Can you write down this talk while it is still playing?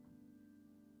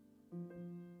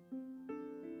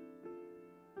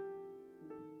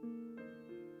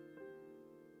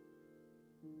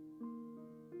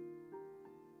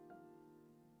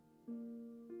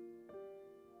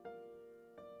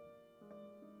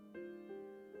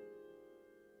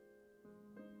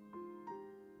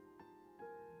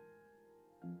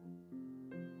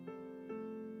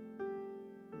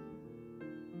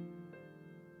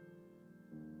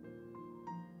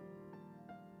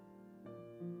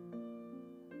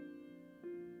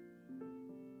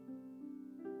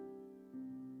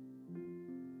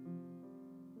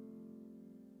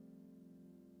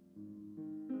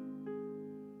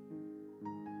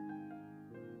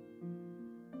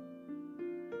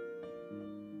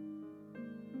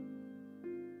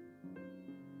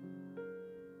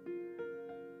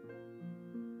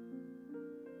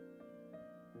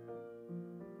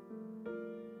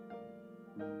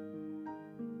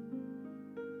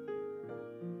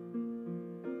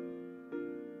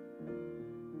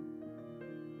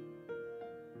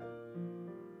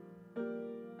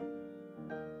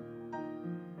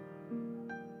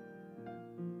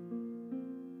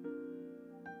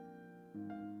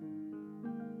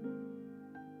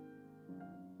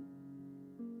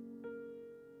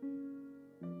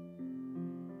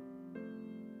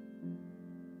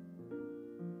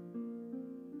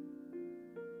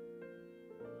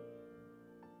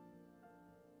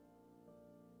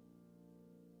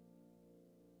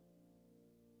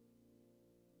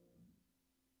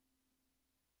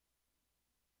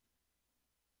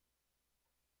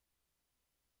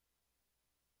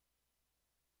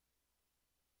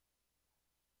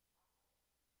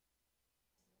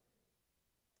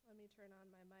turn on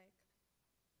my mic.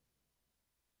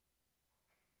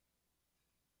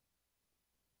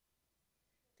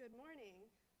 Good morning.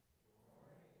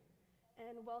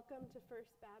 And welcome to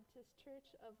First Baptist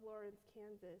Church of Lawrence,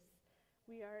 Kansas.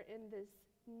 We are in this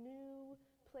new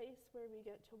place where we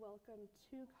get to welcome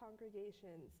two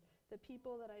congregations, the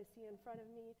people that I see in front of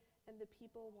me and the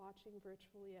people watching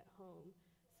virtually at home.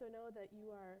 So know that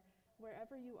you are,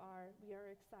 wherever you are, we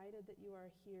are excited that you are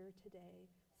here today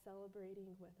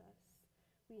celebrating with us.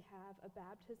 We have a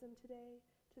baptism today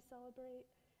to celebrate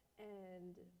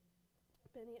and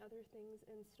many other things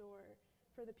in store.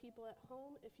 For the people at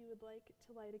home, if you would like to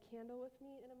light a candle with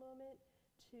me in a moment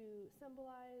to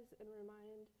symbolize and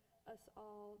remind us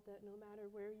all that no matter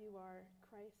where you are,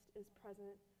 Christ is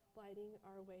present, lighting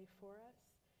our way for us,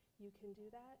 you can do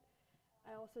that.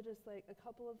 I also just like a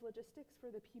couple of logistics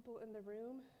for the people in the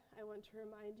room. I want to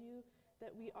remind you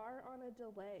that we are on a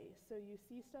delay, so you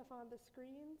see stuff on the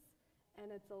screens and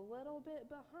it's a little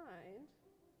bit behind.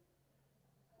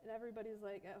 And everybody's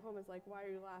like, at home is like, why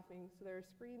are you laughing? So there are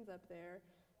screens up there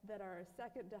that are a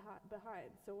second behind.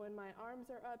 So when my arms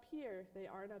are up here, they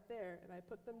aren't up there. And I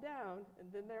put them down, and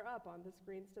then they're up on the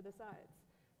screens to the sides.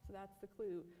 So that's the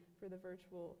clue for the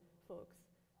virtual folks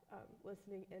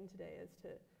listening in today as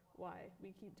to why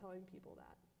we keep telling people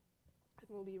that. And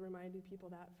we'll be reminding people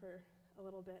that for a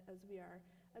little bit as we are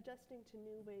adjusting to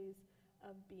new ways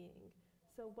of being.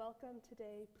 So welcome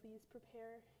today. Please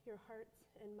prepare your hearts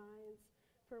and minds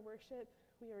for worship.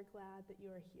 We are glad that you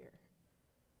are here.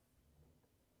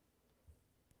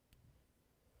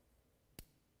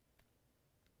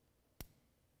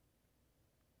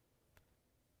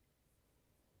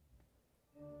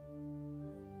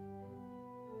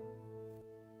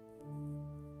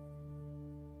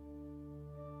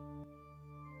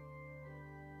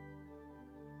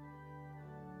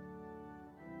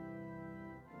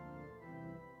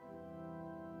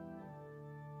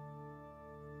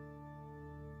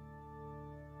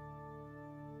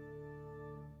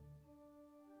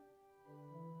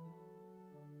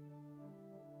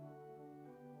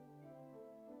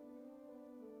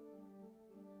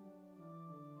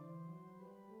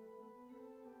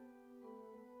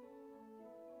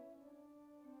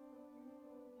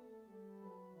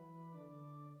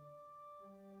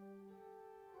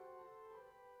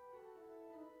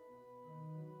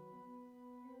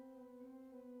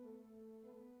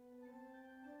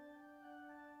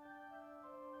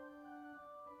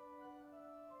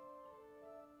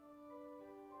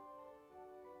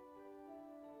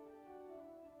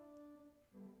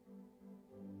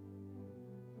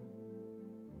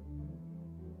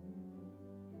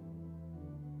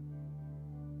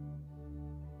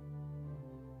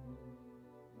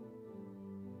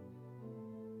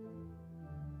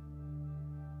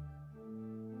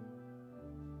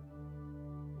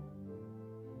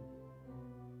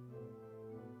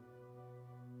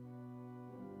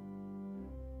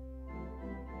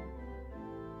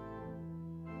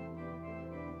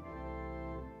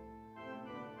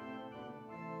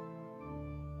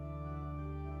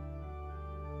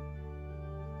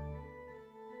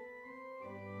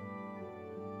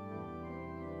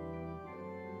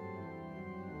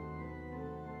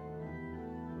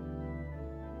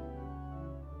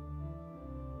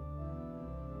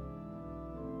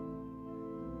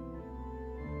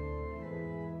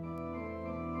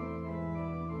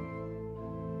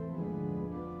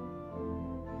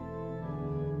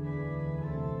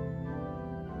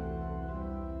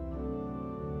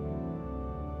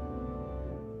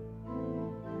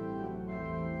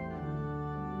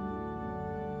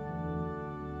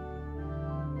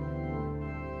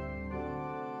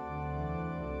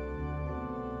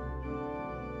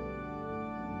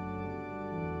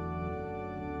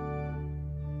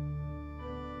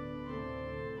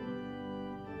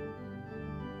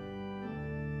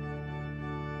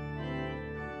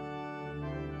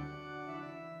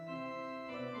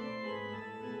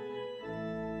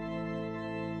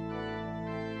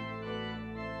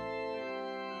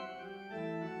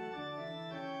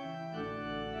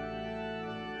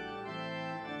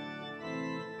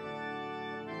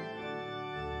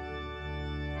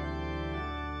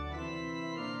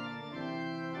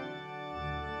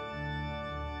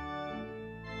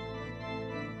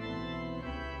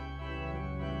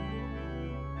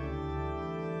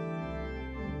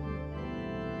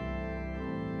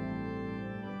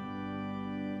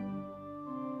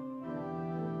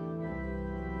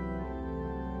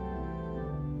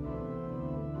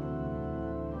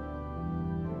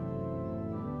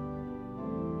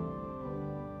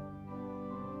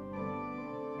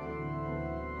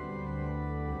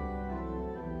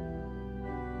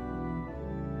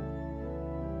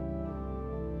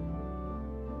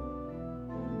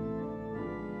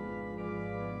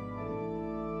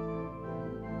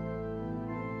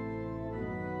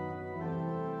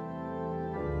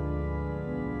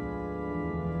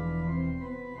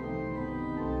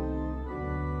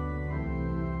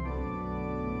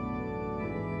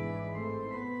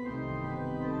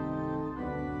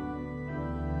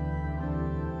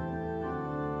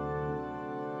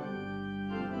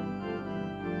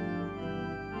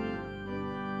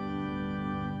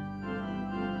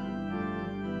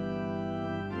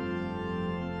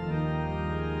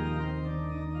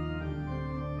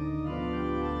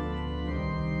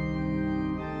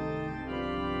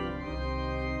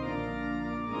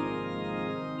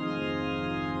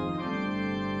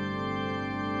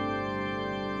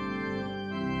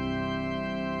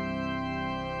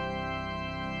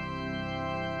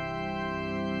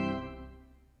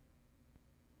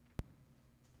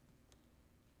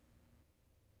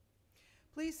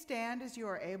 Please stand as you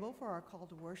are able for our call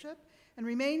to worship, and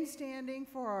remain standing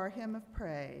for our hymn of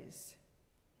praise.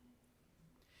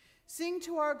 Sing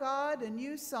to our God a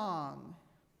new song.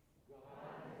 God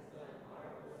has done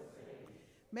marvelous things.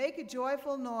 Make a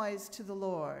joyful noise to the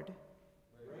Lord.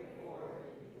 Break forth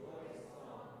in joyous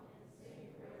song and sing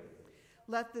praise.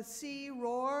 Let the sea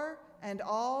roar and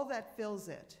all that fills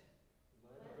it.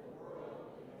 Let the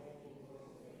world and its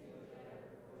peoples sing together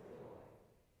for joy.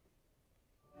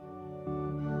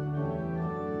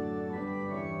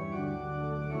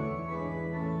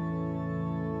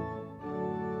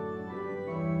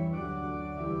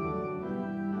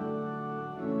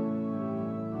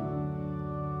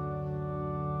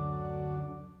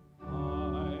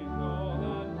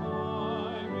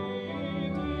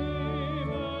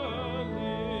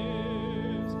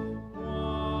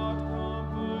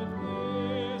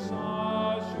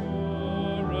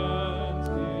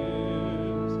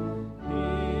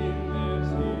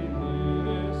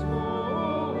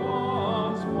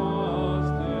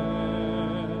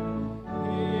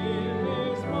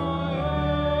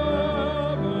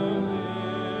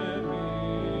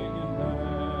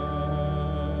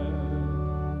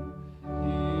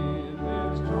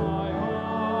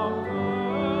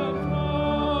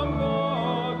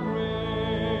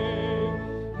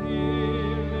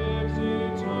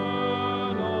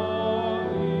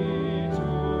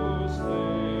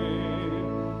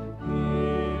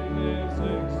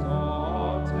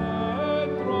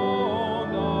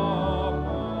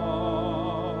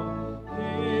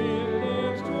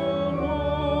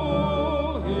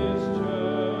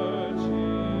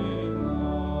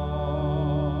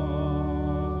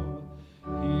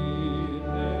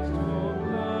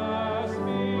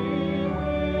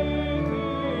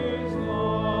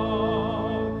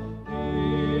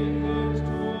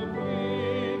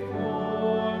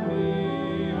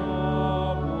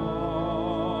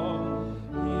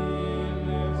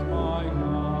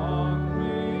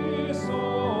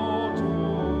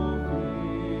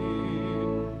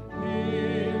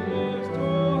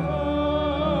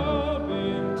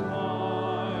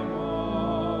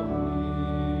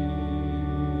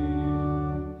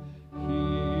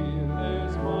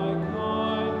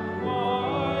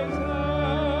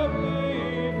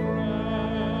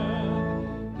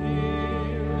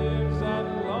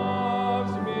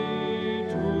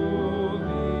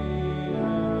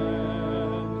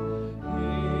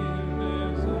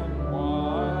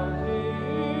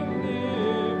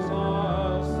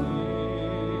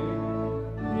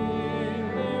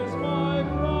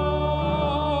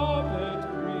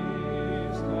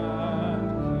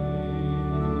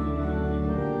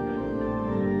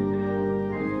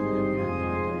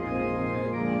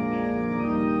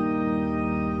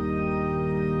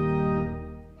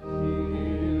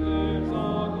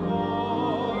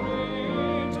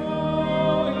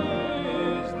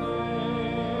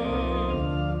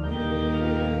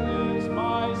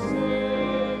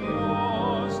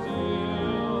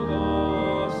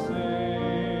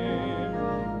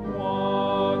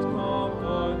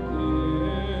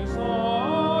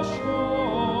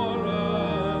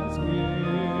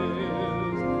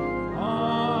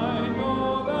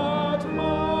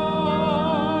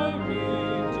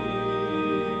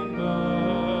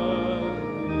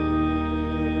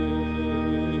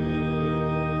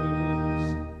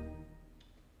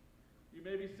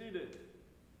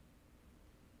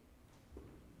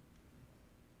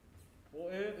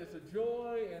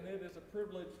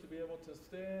 Privilege to be able to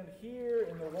stand here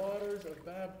in the waters of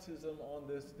baptism on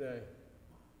this day.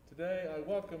 Today, I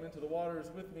welcome into the waters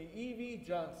with me Evie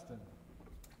Johnston.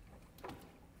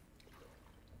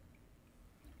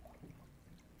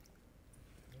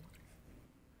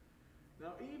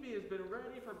 Now, Evie has been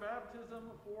ready for baptism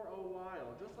for a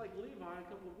while. Just like Levi a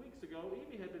couple of weeks ago,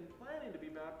 Evie had been planning to be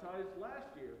baptized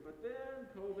last year, but then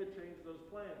COVID changed those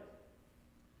plans.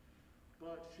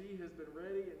 But she has been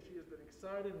ready and she has been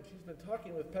excited, and she's been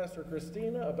talking with Pastor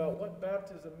Christina about what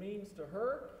baptism means to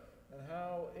her and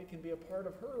how it can be a part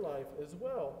of her life as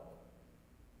well.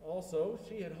 Also,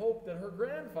 she had hoped that her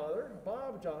grandfather,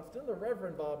 Bob Johnston, the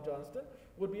Reverend Bob Johnston,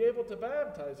 would be able to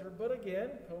baptize her, but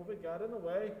again, COVID got in the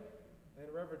way, and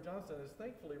Reverend Johnston is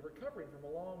thankfully recovering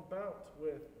from a long bout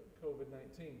with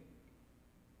COVID-19.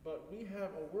 But we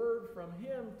have a word from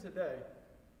him today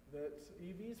that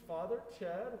Evie's father,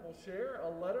 Chad, will share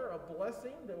a letter of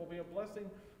blessing that will be a blessing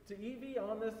to Evie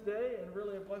on this day and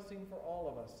really a blessing for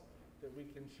all of us that we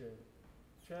can share.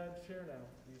 Chad, share now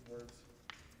these words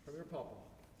from your papa.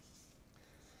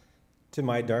 To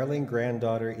my darling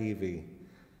granddaughter Evie,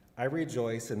 I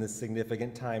rejoice in this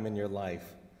significant time in your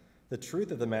life. The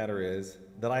truth of the matter is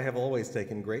that I have always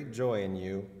taken great joy in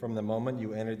you from the moment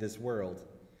you entered this world.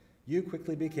 You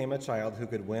quickly became a child who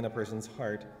could win a person's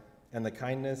heart, and the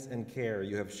kindness and care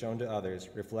you have shown to others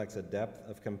reflects a depth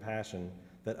of compassion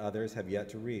that others have yet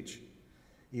to reach.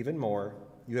 Even more,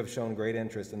 you have shown great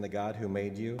interest in the God who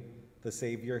made you, the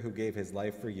Savior who gave his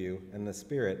life for you, and the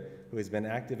Spirit who has been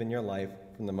active in your life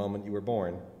from the moment you were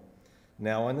born.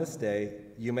 Now on this day,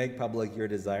 you make public your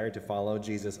desire to follow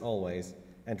Jesus always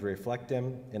and to reflect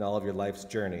him in all of your life's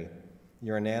journey.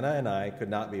 Your Nana and I could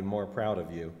not be more proud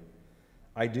of you.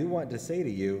 I do want to say to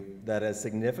you that as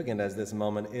significant as this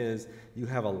moment is, you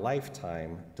have a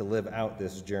lifetime to live out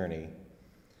this journey.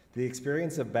 The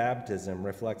experience of baptism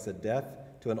reflects a death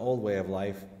to an old way of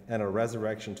life and a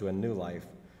resurrection to a new life,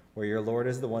 where your Lord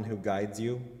is the one who guides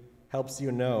you, helps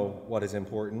you know what is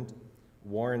important,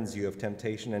 warns you of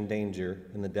temptation and danger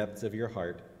in the depths of your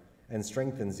heart, and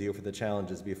strengthens you for the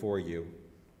challenges before you.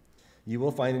 You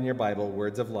will find in your Bible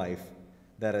words of life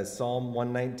that, as Psalm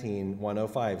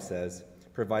 119:105 says,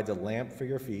 provides a lamp for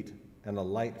your feet and a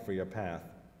light for your path.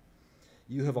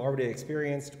 You have already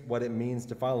experienced what it means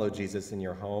to follow Jesus in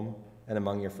your home and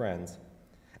among your friends.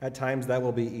 At times that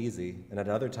will be easy, and at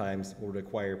other times will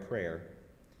require prayer.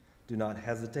 Do not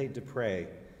hesitate to pray,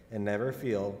 and never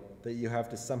feel that you have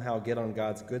to somehow get on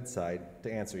God's good side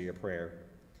to answer your prayer.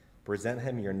 Present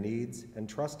him your needs and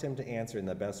trust him to answer in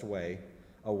the best way,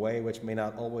 a way which may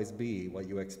not always be what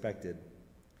you expected.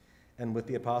 And with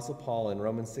the Apostle Paul in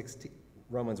Romans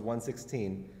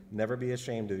 1:16, never be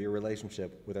ashamed of your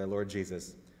relationship with our Lord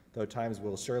Jesus, though times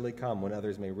will surely come when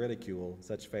others may ridicule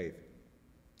such faith.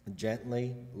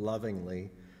 Gently,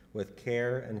 lovingly, with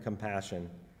care and compassion,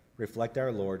 reflect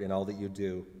our Lord in all that you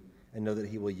do, and know that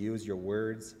he will use your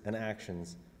words and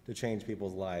actions to change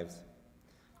people's lives.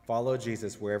 Follow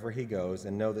Jesus wherever he goes,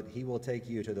 and know that he will take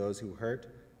you to those who hurt,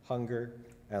 hunger,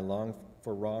 and long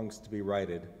for wrongs to be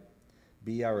righted.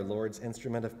 Be our Lord's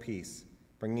instrument of peace,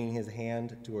 bringing his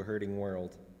hand to a hurting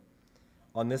world.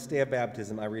 On this day of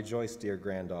baptism, I rejoice, dear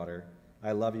granddaughter.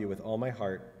 I love you with all my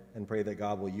heart and pray that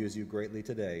God will use you greatly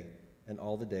today and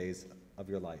all the days of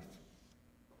your life.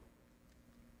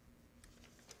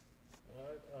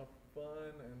 What a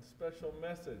fun and special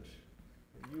message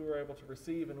that you were able to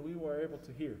receive and we were able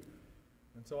to hear.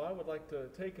 And so I would like to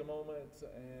take a moment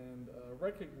and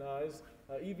recognize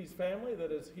Evie's family that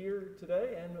is here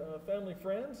today and family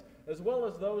friends, as well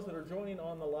as those that are joining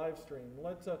on the live stream.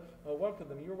 Let's welcome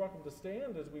them. You're welcome to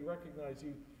stand as we recognize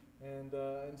you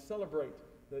and celebrate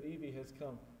that Evie has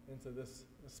come into this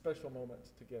special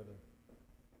moment together.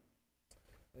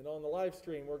 And on the live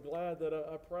stream, we're glad that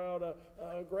a proud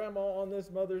grandma on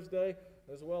this Mother's Day,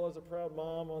 as well as a proud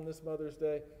mom on this Mother's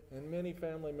Day, and many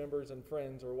family members and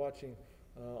friends are watching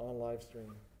on live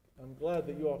stream. I'm glad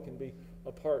that you all can be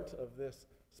a part of this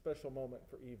special moment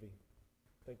for Evie.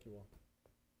 Thank you all.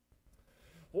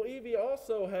 Well, Evie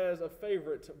also has a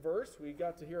favorite verse. We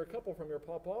got to hear a couple from your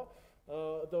papa.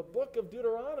 The book of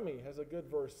Deuteronomy has a good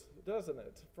verse, doesn't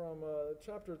it? From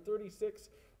chapter 36,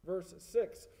 verse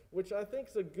 6, which I think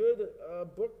is a good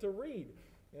book to read.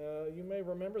 You may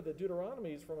remember that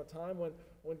Deuteronomy is from a time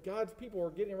when God's people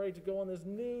were getting ready to go on this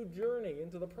new journey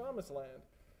into the Promised Land.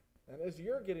 And as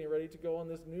you're getting ready to go on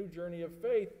this new journey of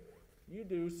faith, you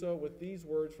do so with these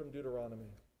words from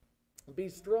Deuteronomy. Be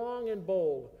strong and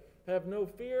bold. Have no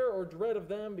fear or dread of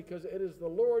them, because it is the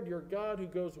Lord your God who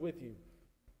goes with you.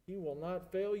 He will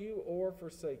not fail you or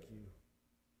forsake you.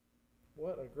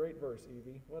 What a great verse,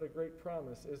 Evie. What a great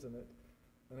promise, isn't it?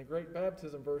 And a great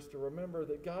baptism verse to remember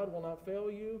that God will not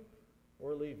fail you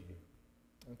or leave you.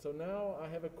 And so now I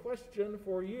have a question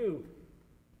for you.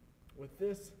 With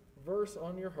this verse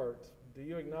on your heart, do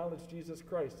you acknowledge Jesus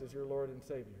Christ as your Lord and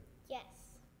Savior?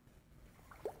 Yes.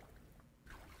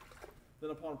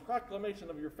 Then upon proclamation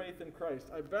of your faith in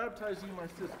Christ, I baptize you, my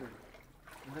sister,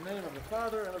 in the name of the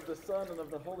Father, and of the Son, and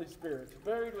of the Holy Spirit,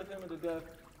 buried with him into death,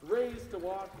 raised to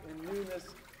walk in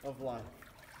newness of life.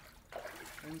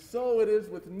 And so it is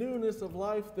with newness of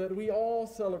life that we all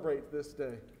celebrate this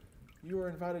day. You are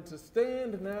invited to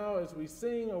stand now as we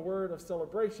sing a word of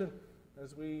celebration,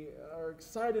 as we are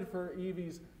excited for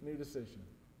Evie's new decision.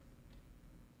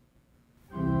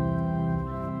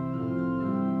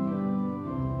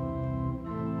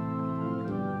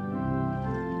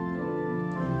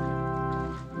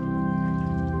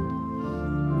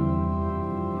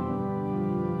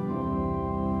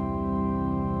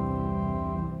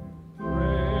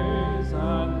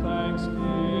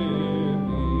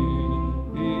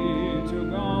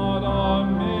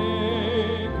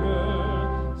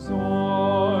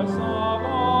 Source of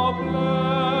all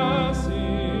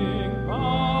blessing.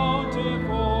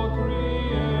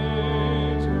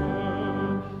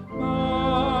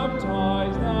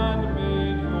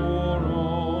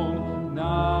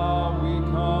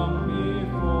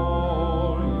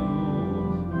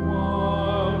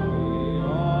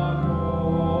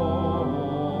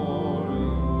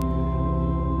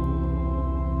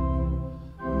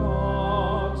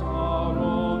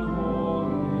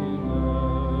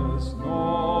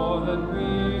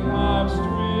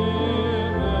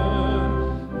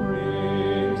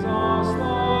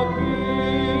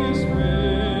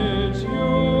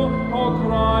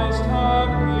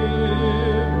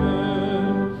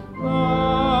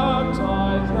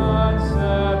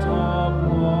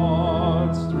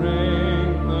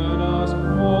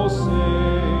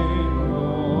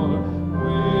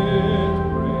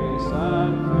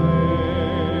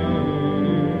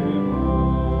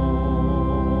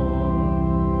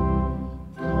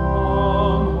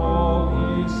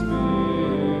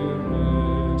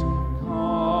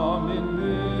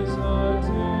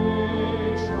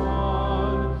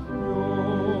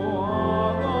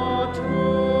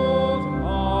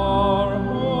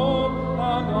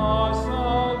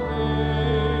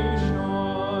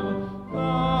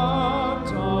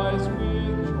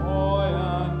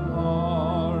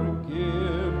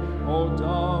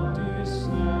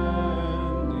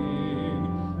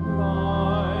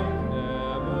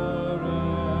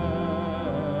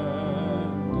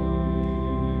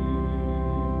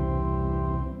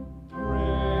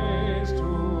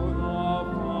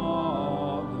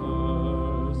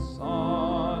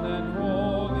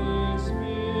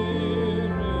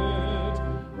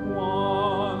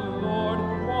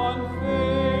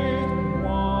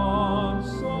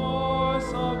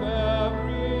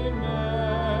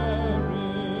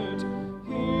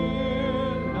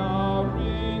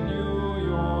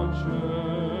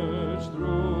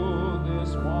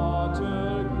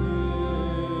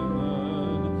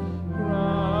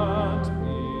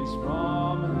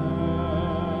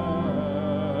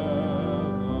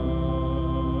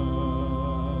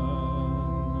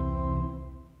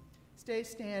 stay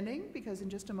standing because in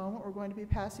just a moment we're going to be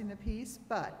passing the peace.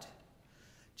 But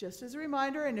just as a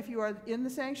reminder, and if you are in the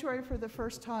sanctuary for the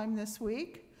first time this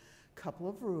week, a couple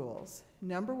of rules.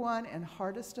 Number one, and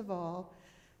hardest of all,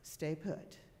 stay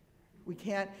put. We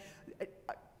can't,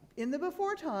 in the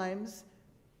before times,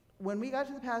 when we got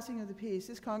to the passing of the peace,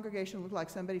 this congregation looked like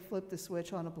somebody flipped the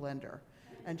switch on a blender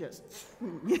and just,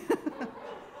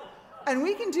 and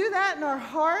we can do that in our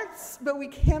hearts, but we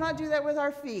cannot do that with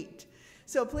our feet.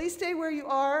 So please stay where you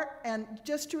are, and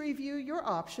just to review your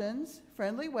options,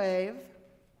 friendly wave,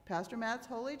 Pastor Matt's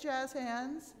holy jazz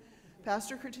hands,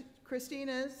 Pastor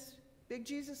Christina's big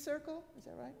Jesus circle, is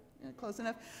that right? Yeah, close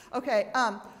enough. Okay,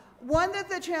 one that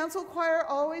the chancel choir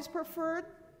always preferred,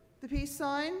 the peace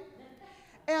sign,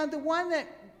 and the one that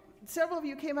several of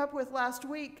you came up with last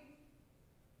week,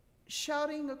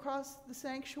 shouting across the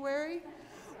sanctuary,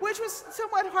 which was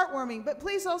somewhat heartwarming. But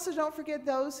please also don't forget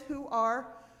those who are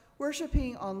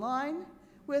worshiping online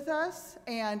with us.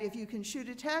 And if you can shoot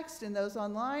a text and those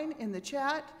online in the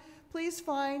chat, please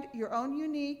find your own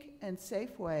unique and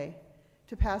safe way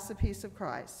to pass the peace of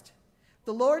Christ.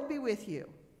 The Lord be with you.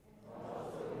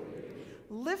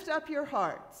 Lift up your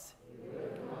hearts.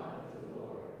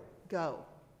 Go.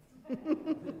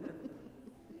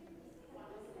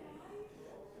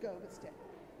 Go, but stay.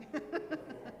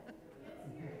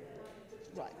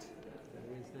 Right.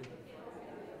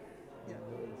 Yeah.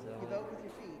 You vote with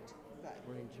your feet, but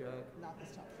not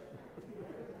this time.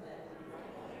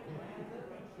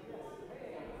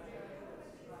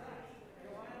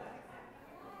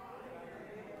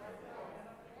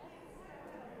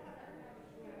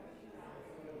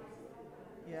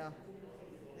 Yeah.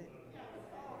 It's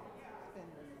been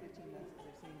 15 minutes that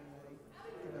I've seen you already.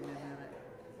 Give them a minute.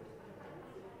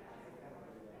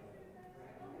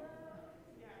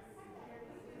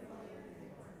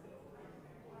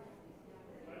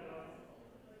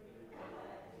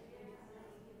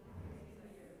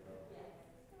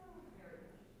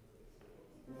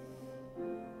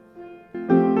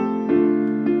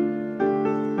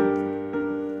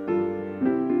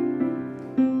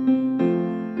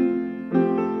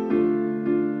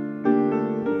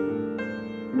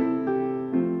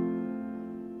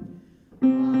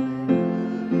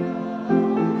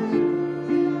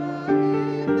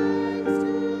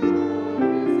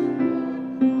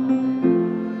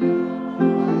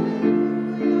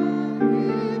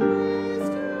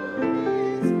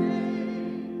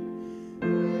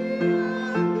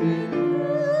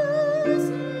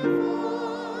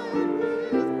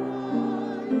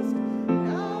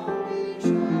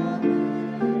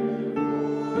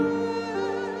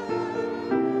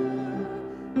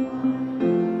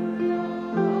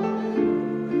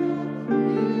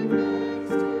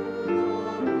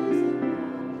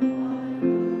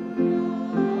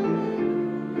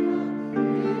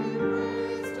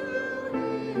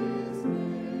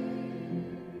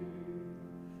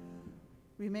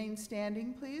 Remain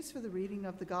standing, please, for the reading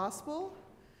of the Gospel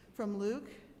from Luke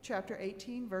chapter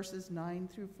 18, verses 9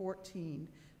 through 14,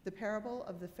 the parable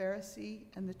of the Pharisee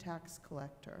and the tax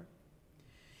collector.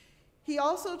 He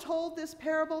also told this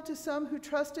parable to some who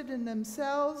trusted in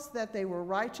themselves that they were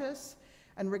righteous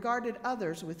and regarded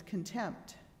others with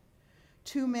contempt.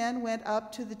 2 men went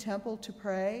up to the temple to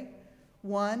pray,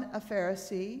 one a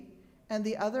Pharisee and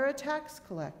the other a tax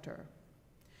collector.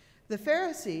 The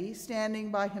Pharisee,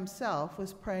 standing by himself,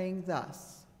 was praying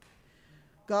thus: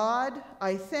 God,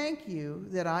 I thank you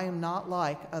that I am not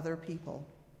like other people,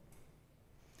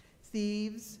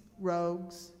 thieves,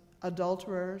 rogues,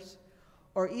 adulterers,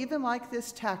 or even like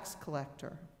this tax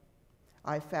collector.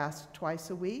 I fast twice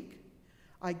a week.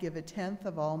 I give 1/10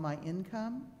 of all my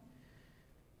income.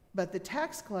 But the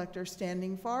tax collector,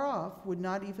 standing far off, would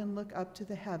not even look up to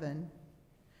the heaven,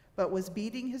 but was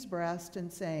beating his breast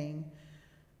and saying,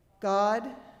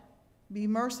 God, be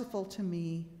merciful to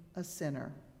me, a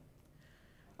sinner.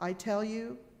 I tell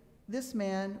you, this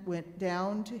man went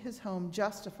down to his home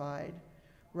justified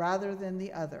rather than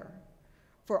the other.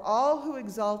 For all who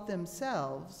exalt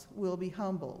themselves will be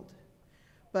humbled,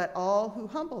 but all who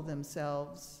humble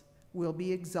themselves will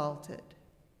be exalted.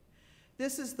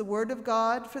 This is the word of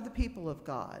God for the people of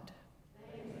God.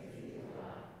 Thanks be to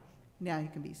God. Now you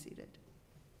can be seated.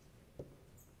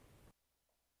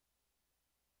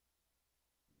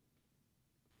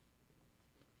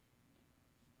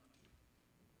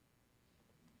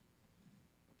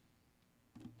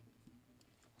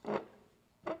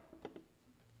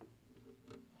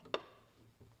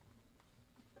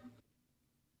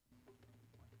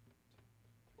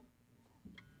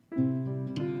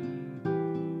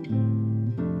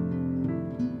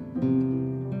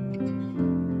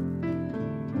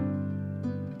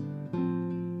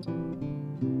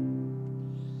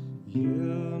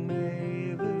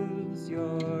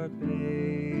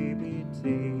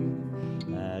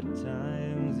 At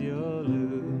times you'll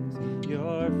lose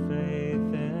your faith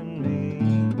in me.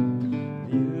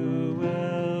 You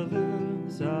will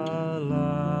lose a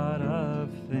lot of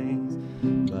things,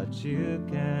 but you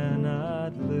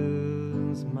cannot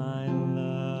lose my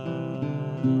love.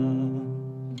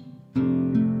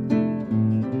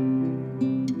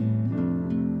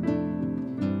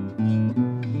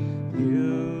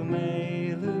 You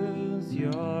may lose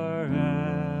your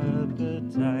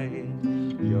appetite,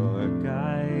 your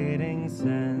guiding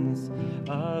sense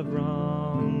of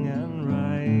wrong and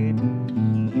right.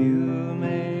 You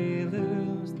may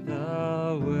lose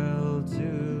the will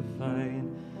to fight,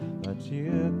 but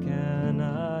you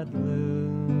cannot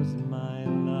lose my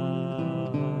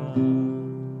love.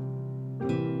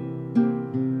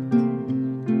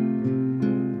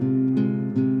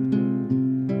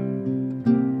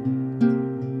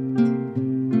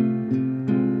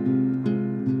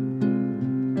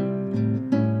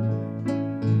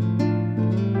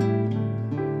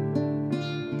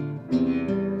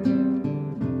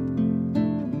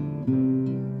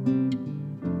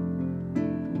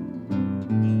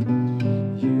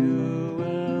 You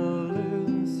will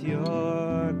lose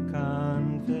your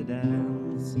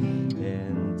confidence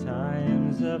in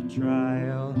times of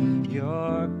trial,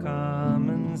 your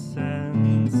common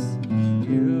sense.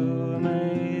 You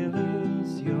may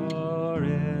lose your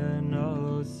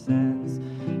innocence,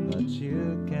 but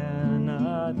you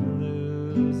cannot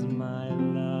lose my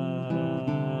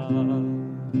love.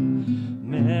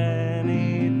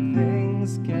 Many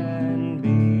things can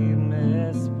be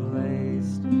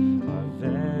misplaced, our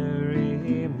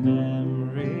very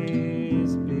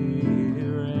memories be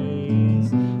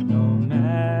erased. No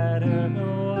matter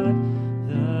what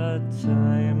the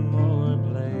time or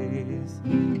place,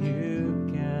 you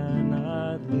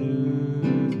cannot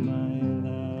lose my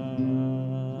love.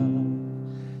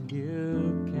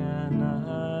 You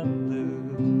cannot lose.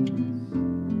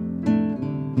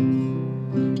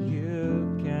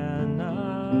 You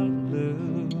cannot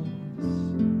lose.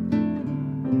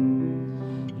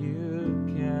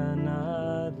 You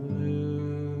cannot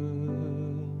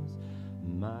lose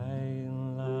my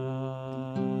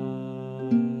love.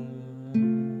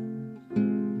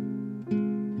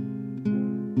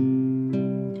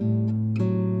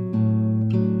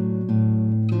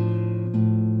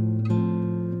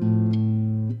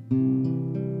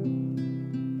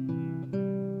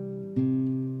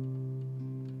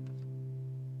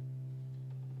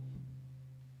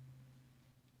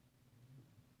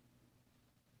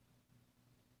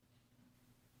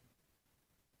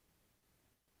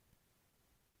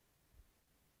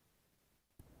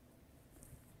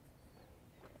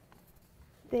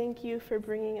 Thank you for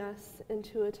bringing us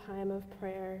into a time of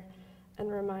prayer and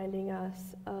reminding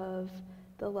us of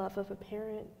the love of a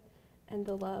parent and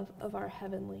the love of our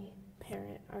heavenly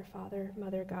parent, our Father,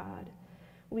 Mother God.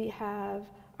 We have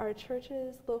our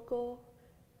churches, local,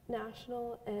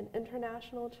 national, and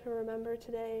international, to remember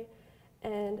today,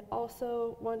 and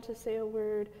also want to say a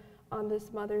word on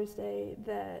this Mother's Day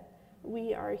that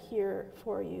we are here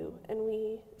for you and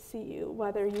we see you,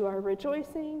 whether you are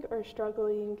rejoicing or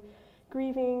struggling,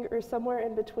 grieving, or somewhere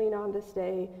in between on this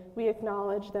day. We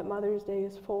acknowledge that Mother's Day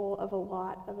is full of a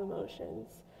lot of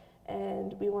emotions,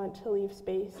 and we want to leave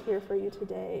space here for you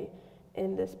today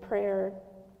in this prayer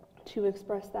to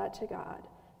express that to God,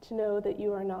 to know that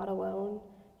you are not alone.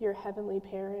 Your heavenly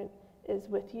parent is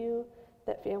with you,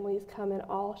 that families come in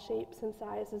all shapes and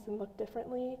sizes and look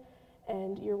differently,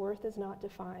 and your worth is not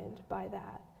defined by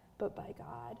that, but by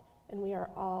God, and we are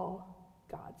all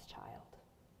God's child.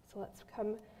 So let's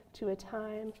come to a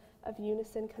time of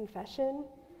unison confession,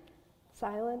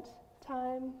 silent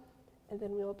time, and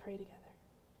then we will pray together.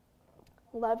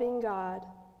 Loving God,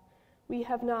 we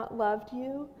have not loved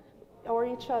you or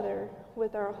each other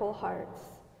with our whole hearts.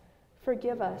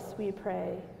 Forgive us, we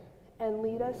pray, and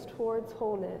lead us towards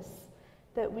wholeness,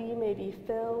 that we may be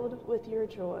filled with your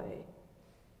joy.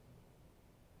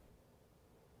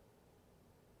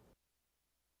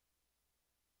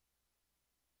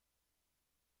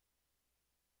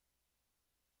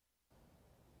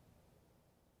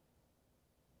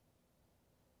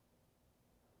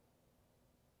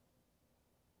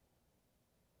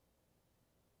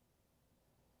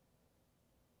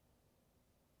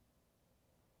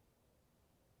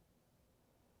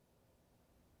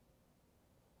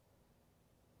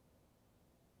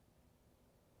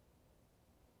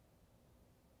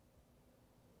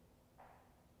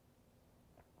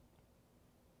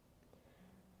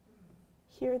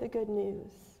 Hear the good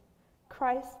news.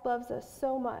 Christ loves us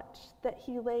so much that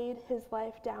he laid his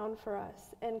life down for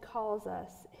us and calls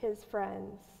us his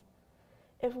friends.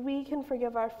 If we can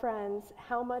forgive our friends,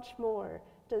 how much more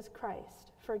does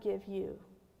Christ forgive you?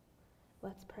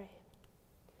 Let's pray.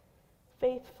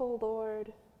 Faithful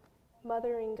Lord,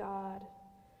 mothering God,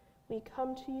 we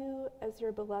come to you as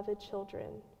your beloved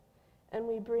children, and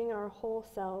we bring our whole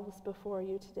selves before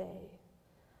you today,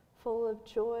 full of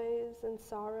joys and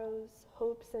sorrows,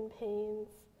 hopes and pains,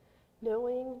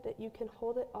 knowing that you can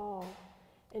hold it all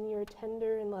in your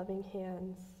tender and loving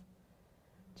hands.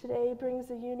 Today brings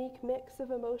a unique mix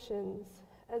of emotions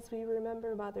as we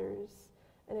remember mothers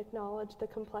and acknowledge the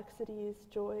complexities,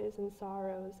 joys, and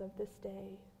sorrows of this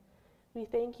day. We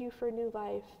thank you for new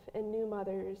life and new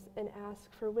mothers and ask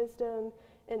for wisdom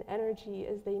and energy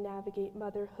as they navigate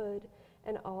motherhood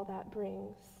and all that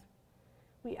brings.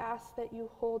 We ask that you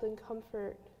hold and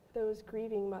comfort those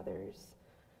grieving mothers,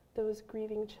 those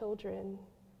grieving children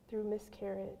through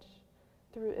miscarriage,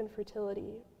 through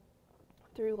infertility,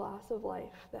 through loss of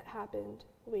life that happened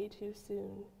way too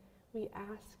soon. We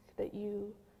ask that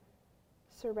you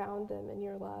surround them in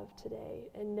your love today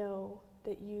and know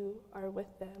that you are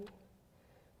with them.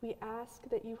 We ask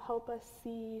that you help us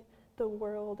see the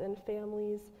world and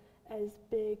families as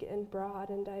big and broad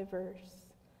and diverse,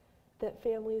 that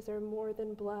families are more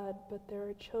than blood, but there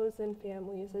are chosen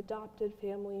families, adopted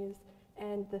families,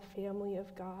 and the family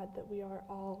of God that we are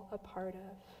all a part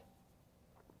of.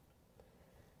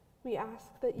 We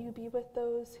ask that you be with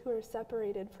those who are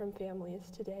separated from families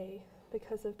today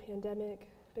because of pandemic,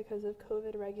 because of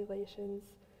COVID regulations,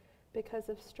 because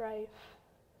of strife,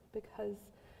 because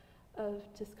of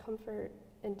discomfort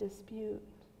and dispute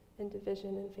and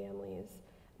division in families.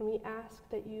 And we ask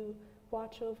that you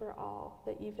watch over all,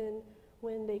 that even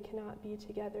when they cannot be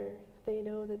together, they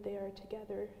know that they are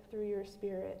together through your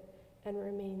Spirit and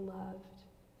remain loved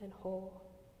and whole.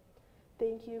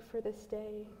 Thank you for this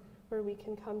day where we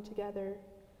can come together.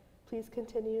 Please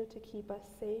continue to keep us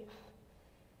safe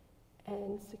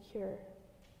and secure.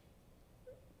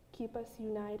 Keep us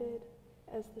united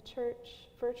as the church,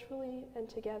 virtually and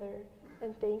together,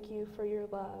 and thank you for your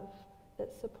love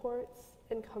that supports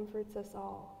and comforts us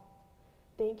all.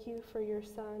 Thank you for your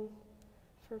Son,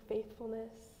 for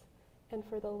faithfulness, and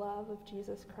for the love of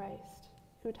Jesus Christ,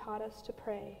 who taught us to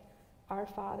pray, Our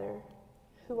Father,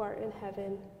 who art in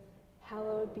heaven,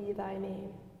 hallowed be thy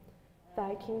name.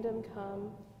 Thy kingdom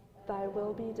come, thy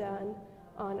will be done,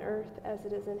 on earth as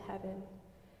it is in heaven.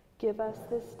 Give us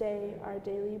this day our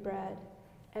daily bread,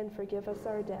 and forgive us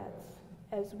our debts,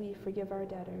 as we forgive our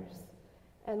debtors.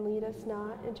 And lead us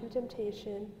not into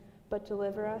temptation, but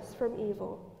deliver us from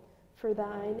evil. For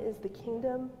thine is the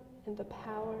kingdom, and the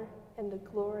power, and the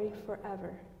glory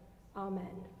forever.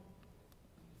 Amen.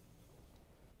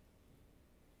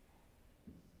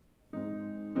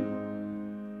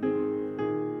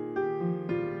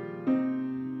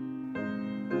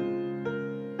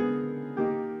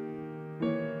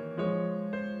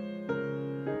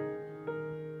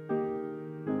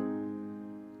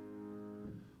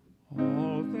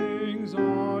 All things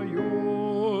are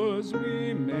yours,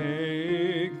 we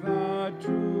make that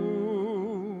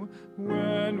true.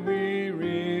 When we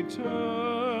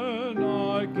return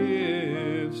our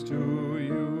gifts to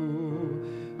you,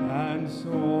 and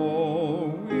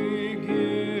so we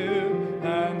give,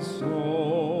 and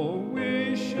so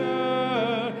we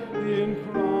share in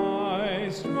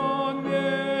Christ's strong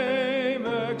name,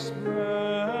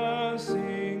 expressing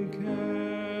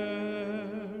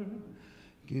care.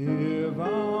 Give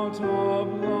out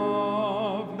of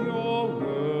love your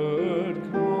word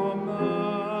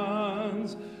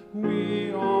commands.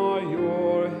 We are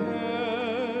your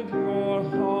head, your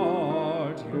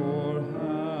heart, your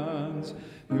hands.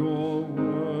 Your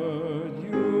word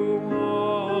you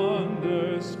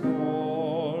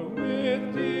underscore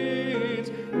with deeds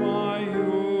by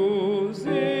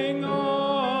using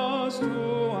us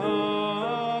to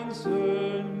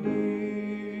answer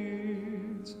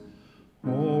needs.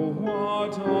 Oh,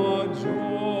 what a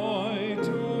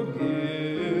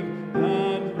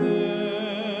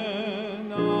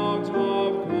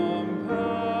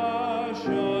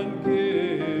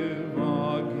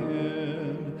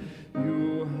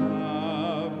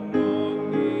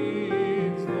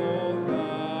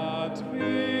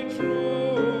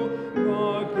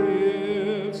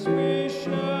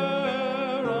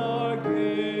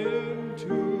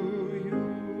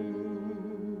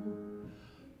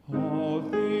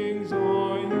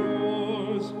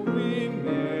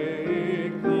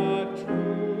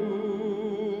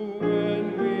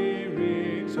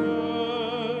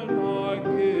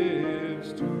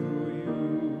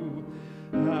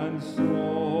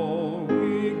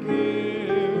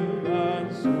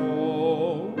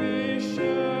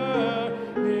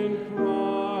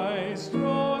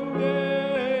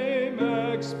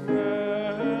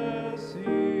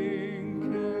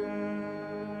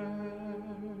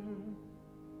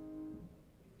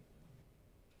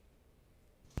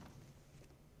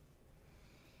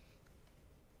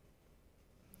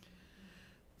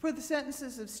with the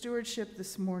sentences of stewardship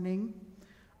this morning,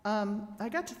 I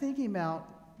got to thinking about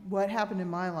what happened in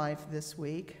my life this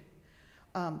week.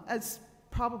 As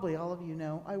probably all of you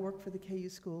know, I work for the KU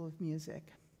School of Music.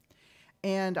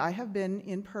 And I have been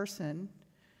in person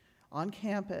on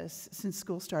campus since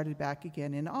school started back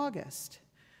again in August,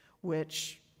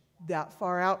 which that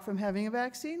far out from having a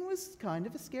vaccine was kind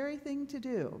of a scary thing to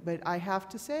do. But I have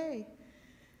to say,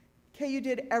 KU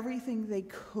did everything they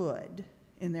could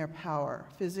in their power,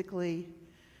 physically,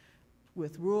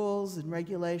 with rules and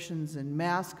regulations and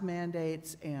mask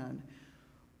mandates and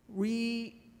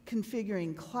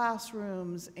reconfiguring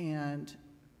classrooms and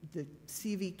the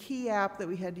CV Key app that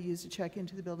we had to use to check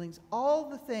into the buildings, all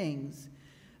the things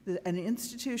that an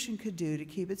institution could do to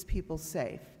keep its people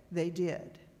safe, they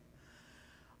did.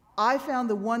 I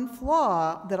found the one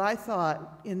flaw that I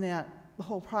thought in that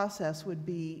whole process would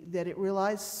be that it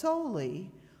relies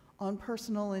solely on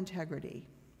personal integrity.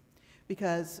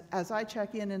 Because as I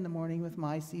check in the morning with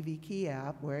my CV Key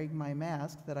app, wearing my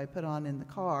mask that I put on in the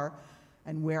car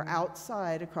and wear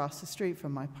outside across the street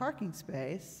from my parking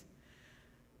space,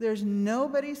 there's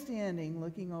nobody standing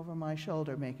looking over my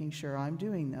shoulder making sure I'm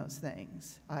doing those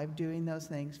things. I'm doing those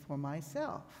things for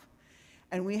myself.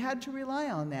 And we had to rely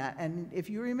on that. And if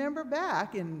you remember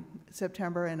back in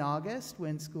September and August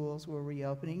when schools were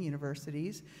reopening,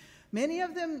 universities,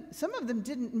 some of them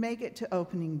didn't make it to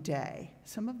opening day.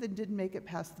 Some of them didn't make it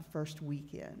past the first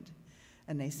weekend,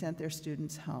 and they sent their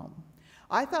students home.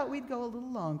 I thought we'd go a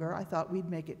little longer. I thought we'd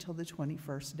make it till the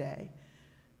 21st day,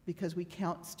 because we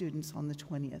count students on the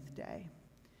 20th day.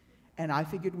 And I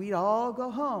figured we'd all go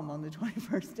home on the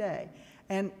 21st day.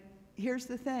 And here's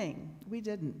the thing, we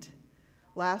didn't.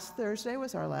 Last Thursday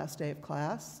was our last day of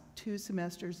class, 2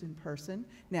 semesters in person.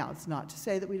 Now, it's not to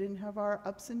say that we didn't have our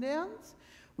ups and downs.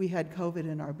 We had COVID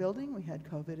in our building, we had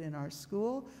COVID in our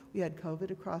school, we had COVID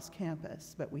across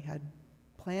campus, but we had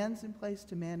plans in place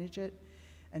to manage it,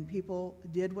 and people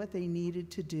did what they needed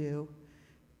to do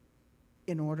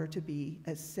in order to be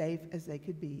as safe as they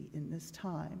could be in this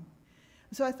time.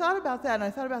 So I thought about that, and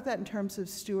I thought about that in terms of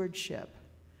stewardship.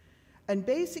 And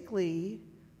basically,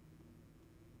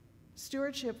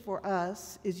 stewardship for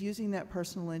us is using that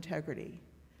personal integrity.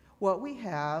 What we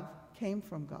have came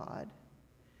from God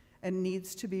and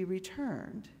needs to be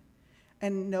returned.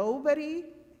 And nobody,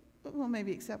 well,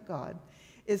 maybe except God,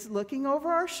 is looking over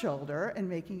our shoulder and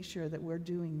making sure that we're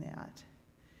doing that.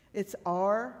 It's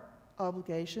our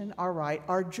obligation, our right,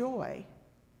 our joy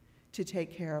to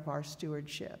take care of our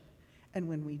stewardship. And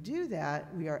when we do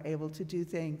that, we are able to do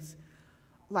things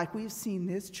like we've seen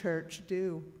this church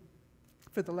do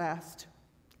for the last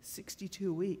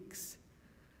 62 weeks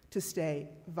to stay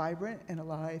vibrant and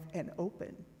alive and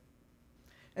open.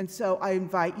 And so I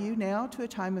invite you now to a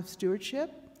time of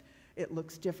stewardship. It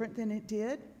looks different than it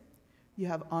did. You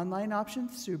have online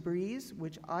options through Breeze,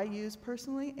 which I use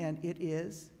personally, and it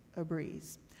is a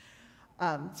breeze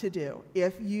to do.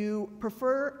 If you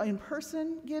prefer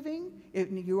in-person giving, if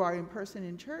you are in person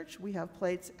in church, we have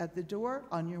plates at the door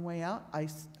on your way out.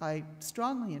 I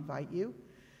strongly invite you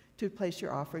to place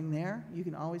your offering there. You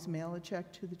can always mail a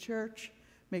check to the church,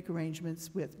 make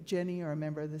arrangements with Jenny or a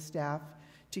member of the staff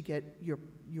to get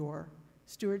your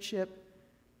stewardship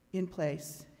in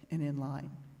place and in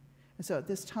line. And so at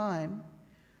this time,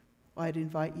 I'd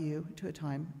invite you to a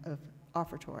time of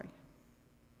offertory.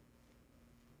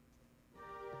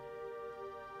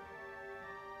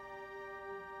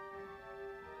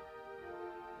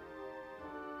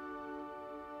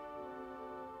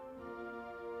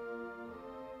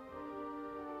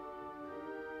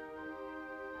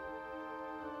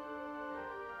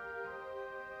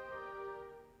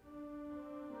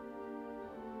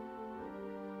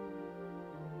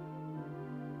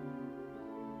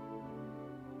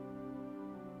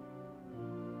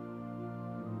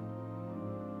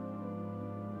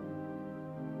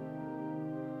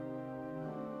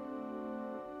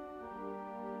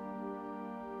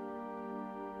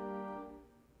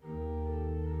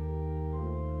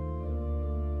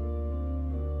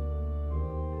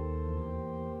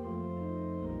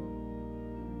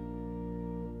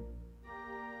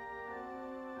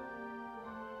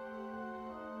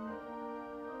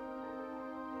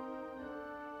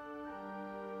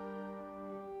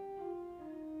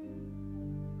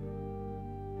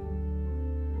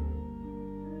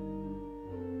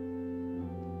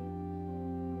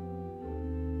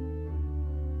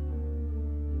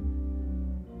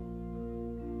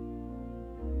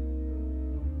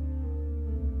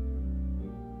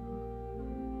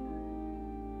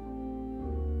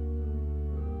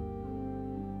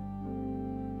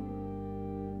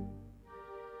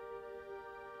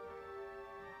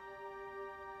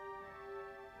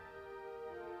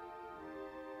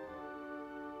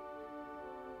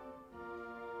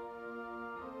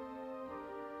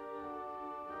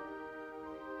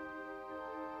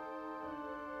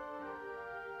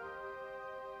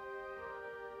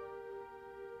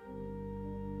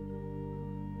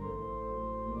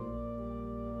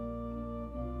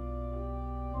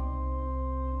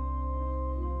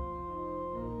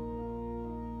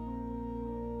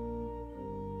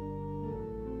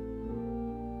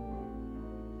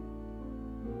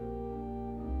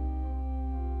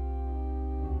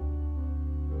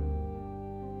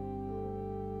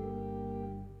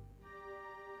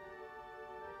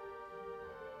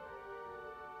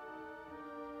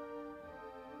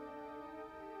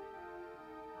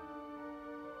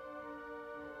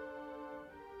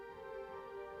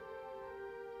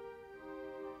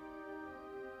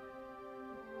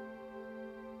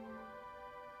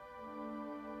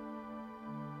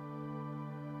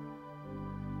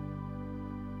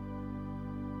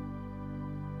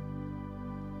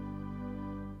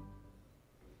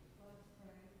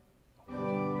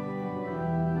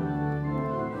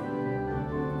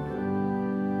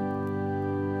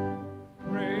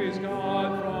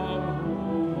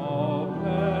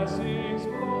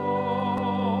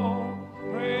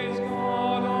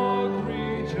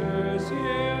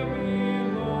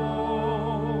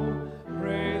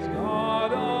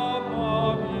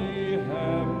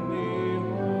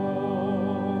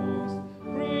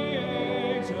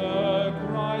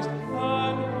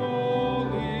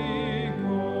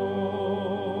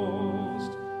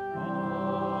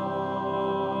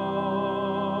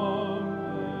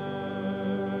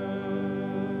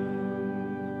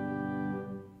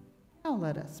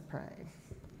 us pray.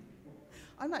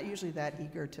 I'm not usually that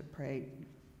eager to pray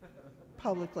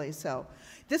publicly, so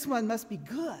this one must be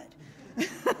good.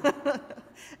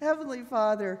 Heavenly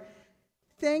Father,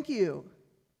 thank you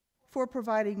for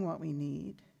providing what we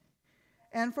need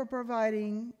and for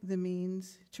providing the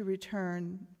means to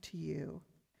return to you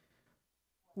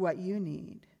what you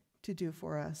need to do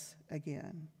for us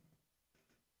again.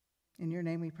 In your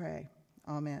name we pray.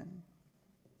 Amen.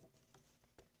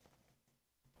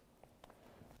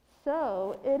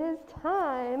 So it is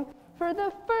time for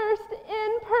the first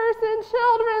in-person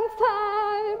children's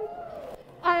time.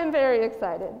 I am very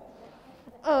excited.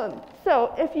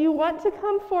 So if you want to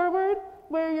come forward,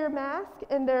 wear your mask,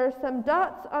 and there are some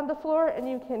dots on the floor, and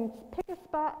you can pick a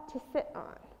spot to sit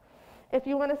on. If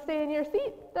you want to stay in your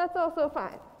seat, that's also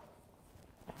fine.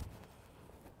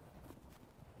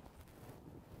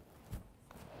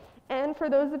 And for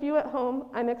those of you at home,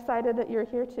 I'm excited that you're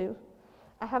here too.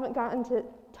 I haven't gotten to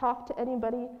talk to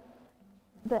anybody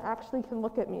that actually can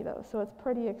look at me though, so it's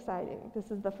pretty exciting.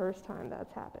 This is the first time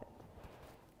that's happened.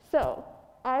 So,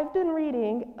 I've been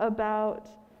reading about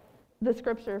the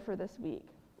scripture for this week,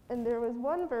 and there was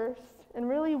one verse and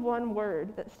really one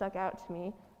word that stuck out to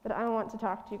me that I want to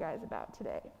talk to you guys about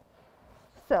today.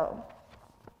 So,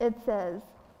 it says,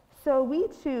 "So we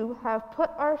too have put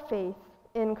our faith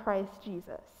in Christ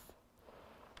Jesus."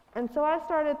 And so I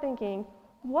started thinking,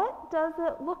 what does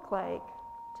it look like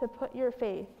to put your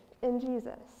faith in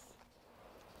Jesus?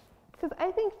 Because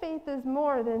I think faith is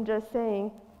more than just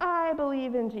saying, I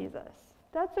believe in Jesus.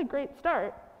 That's a great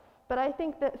start, but I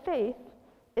think that faith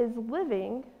is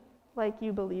living like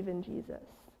you believe in Jesus.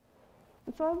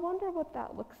 And so I wonder what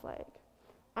that looks like.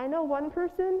 I know one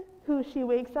person who she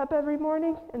wakes up every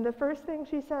morning and the first thing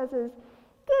she says is,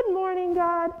 "Good morning,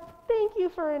 God. Thank you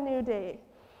for a new day."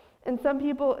 And some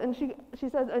people, and she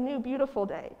says, "A new beautiful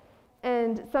day."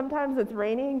 And sometimes it's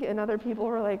raining, and other people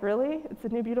were like, "Really? It's a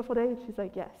new beautiful day?" And she's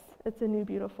like, "Yes, it's a new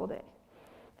beautiful day."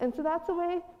 And so that's a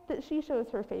way that she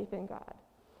shows her faith in God.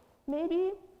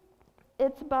 Maybe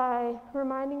it's by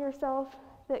reminding yourself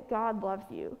that God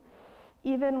loves you.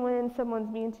 Even when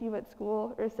someone's mean to you at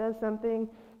school or says something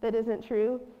that isn't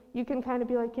true, you can kind of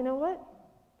be like, you know what?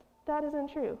 That isn't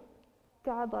true.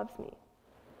 God loves me.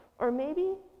 Or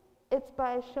maybe it's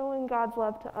by showing God's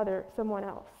love to someone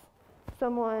else,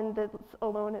 someone that's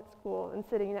alone at school and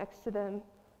sitting next to them,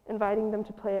 inviting them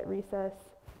to play at recess,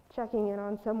 checking in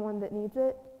on someone that needs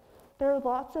it. There are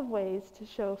lots of ways to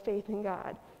show faith in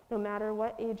God, no matter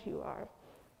what age you are.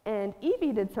 And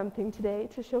Evie did something today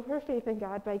to show her faith in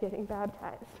God by getting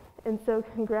baptized. And so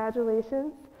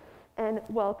congratulations and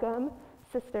welcome,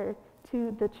 sister,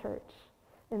 to the church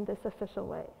in this official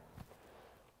way.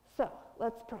 So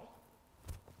let's pray.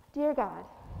 Dear God,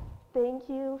 thank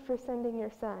you for sending your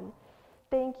Son.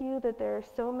 Thank you that there are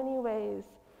so many ways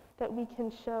that we can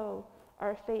show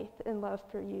our faith and love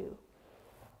for you.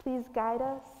 Please guide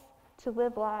us to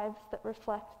live lives that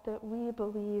reflect that we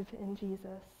believe in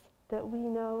Jesus, that we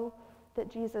know that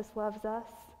Jesus loves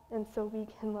us, and so we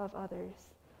can love others.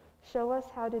 Show us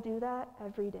how to do that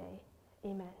every day.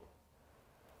 Amen.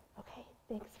 Okay,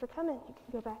 thanks for coming. You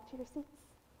can go back to your seats.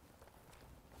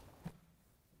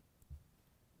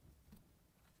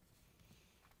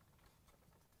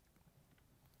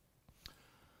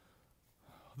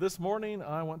 This morning,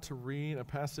 I want to read a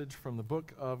passage from the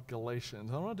book of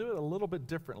Galatians. I want to do it a little bit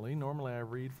differently. Normally, I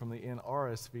read from the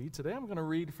NRSV. Today, I'm going to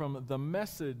read from the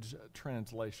Message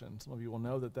translation. Some of you will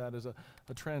know that is a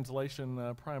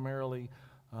translation primarily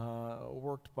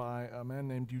worked by a man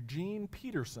named Eugene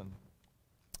Peterson.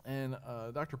 And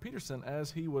Dr. Peterson, as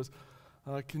he was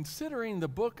considering the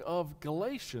book of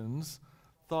Galatians,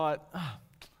 thought,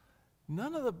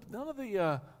 None of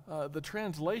the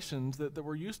translations that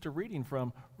we're used to reading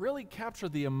from really capture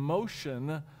the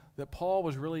emotion that Paul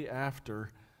was really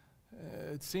after.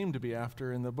 It seemed to be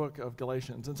after in the book of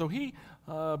Galatians. And so he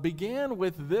began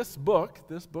with this book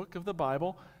of the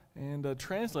Bible, and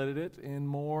translated it in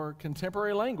more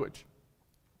contemporary language.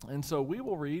 And so we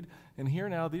will read and hear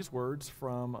now these words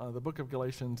from the book of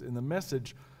Galatians in the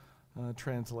Message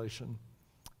translation.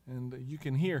 And you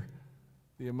can hear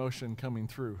the emotion coming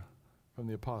through from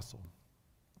the apostle.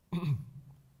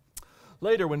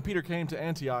 Later, when Peter came to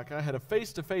Antioch, I had a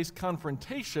face-to-face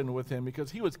confrontation with him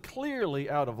because he was clearly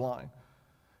out of line.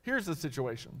 Here's the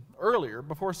situation. Earlier,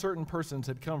 before certain persons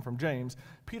had come from James,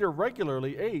 Peter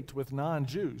regularly ate with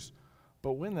non-Jews.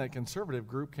 But when that conservative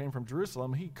group came from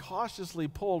Jerusalem, he cautiously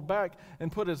pulled back and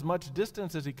put as much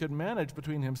distance as he could manage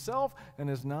between himself and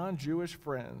his non-Jewish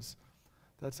friends.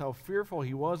 That's how fearful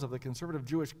he was of the conservative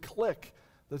Jewish clique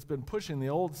that's been pushing the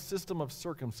old system of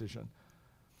circumcision.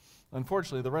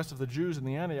 Unfortunately, the rest of the Jews in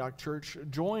the Antioch church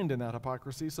joined in that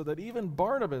hypocrisy, so that even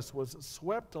Barnabas was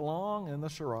swept along in the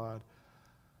charade.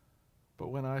 But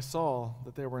when I saw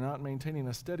that they were not maintaining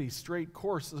a steady, straight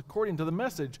course according to the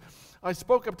message, I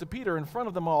spoke up to Peter in front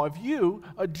of them all. If you,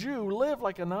 a Jew, live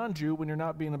like a non-Jew when you're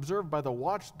not being observed by the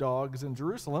watchdogs in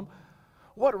Jerusalem,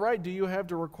 what right do you have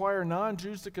to require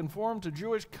non-Jews to conform to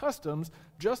Jewish customs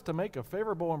just to make a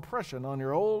favorable impression on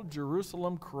your old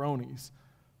Jerusalem cronies?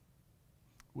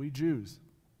 We Jews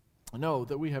know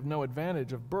that we have no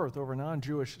advantage of birth over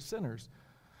non-Jewish sinners.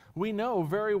 We know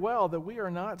very well that we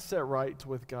are not set right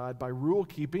with God by rule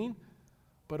keeping,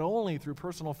 but only through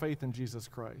personal faith in Jesus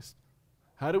Christ.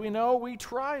 How do we know? We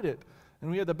tried it,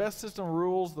 and we had the best system of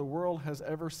rules the world has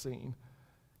ever seen.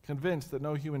 Convinced that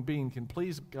no human being can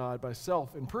please God by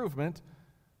self-improvement,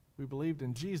 we believed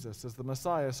in Jesus as the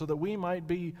Messiah so that we might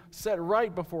be set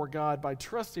right before God by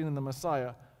trusting in the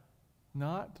Messiah,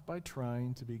 not by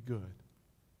trying to be good.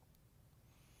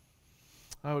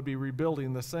 I would be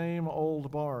rebuilding the same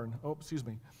old barn.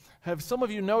 Have some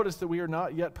of you noticed that we are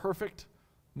not yet perfect?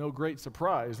 No great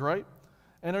surprise, right?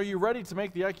 And are you ready to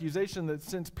make the accusation that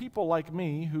since people like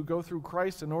me, who go through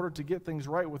Christ in order to get things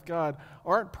right with God,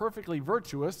 aren't perfectly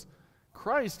virtuous,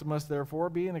 Christ must therefore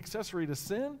be an accessory to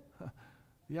sin?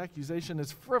 The accusation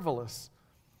is frivolous.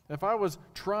 If I was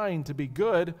trying to be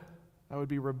good, I would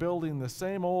be rebuilding the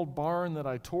same old barn that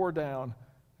I tore down,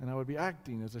 and I would be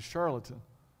acting as a charlatan.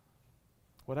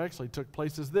 What actually took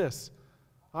place is this.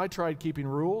 I tried keeping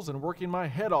rules and working my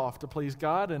head off to please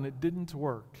God, and it didn't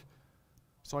work.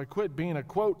 So I quit being a,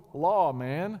 quote, law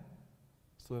man,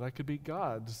 so that I could be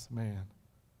God's man.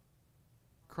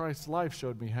 Christ's life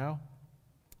showed me how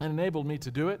and enabled me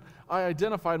to do it. I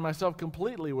identified myself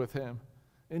completely with him.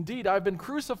 Indeed, I've been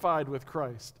crucified with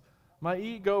Christ. My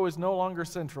ego is no longer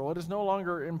central. It is no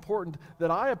longer important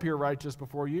that I appear righteous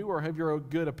before you or have your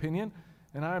good opinion,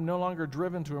 and I am no longer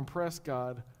driven to impress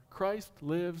God. Christ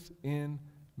lives in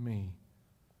me.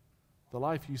 The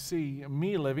life you see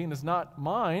me living is not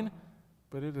mine,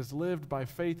 but it is lived by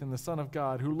faith in the Son of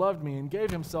God who loved me and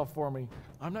gave himself for me.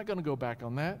 I'm not going to go back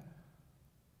on that.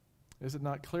 Is it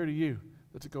not clear to you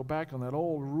that to go back on that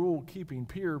old rule-keeping,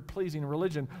 peer-pleasing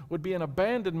religion would be an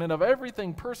abandonment of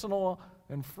everything personal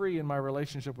and free in my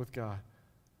relationship with God?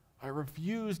 I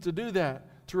refuse to do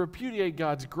that, to repudiate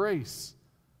God's grace.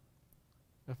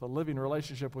 If a living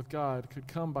relationship with God could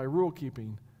come by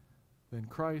rule-keeping, then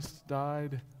Christ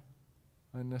died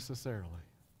unnecessarily.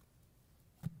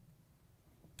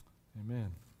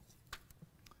 Amen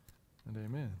and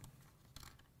amen.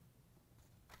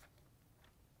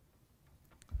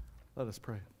 Let us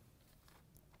pray.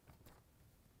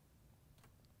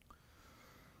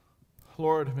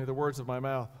 Lord, may the words of my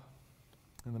mouth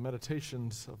and the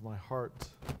meditations of my heart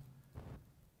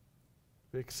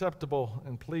be acceptable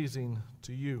and pleasing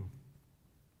to you,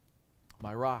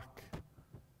 my rock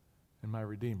and my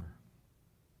Redeemer.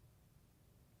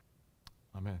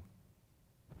 Amen.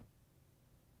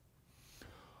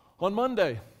 On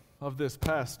Monday of this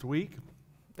past week,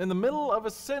 in the middle of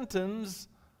a sentence,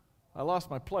 I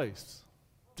lost my place.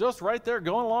 Just right there,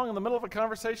 going along in the middle of a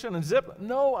conversation, and zip,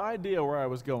 no idea where I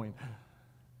was going.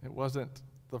 It wasn't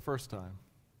the first time.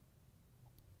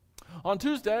 On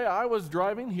Tuesday, I was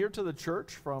driving here to the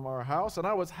church from our house, and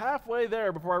I was halfway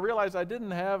there before I realized I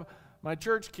didn't have my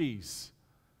church keys.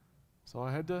 So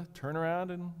I had to turn around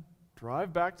and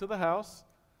drive back to the house.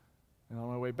 And on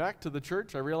my way back to the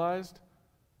church, I realized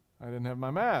I didn't have my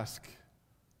mask.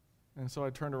 And so I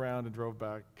turned around and drove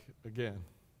back again.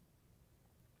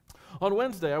 On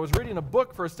Wednesday, I was reading a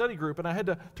book for a study group, and I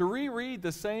had to reread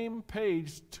the same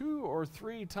page 2 or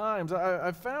 3 times.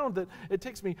 I found that it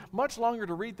takes me much longer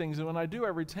to read things, and when I do, I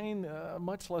retain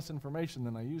much less information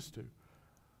than I used to.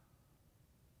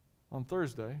 On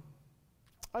Thursday,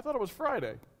 I thought it was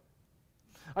Friday.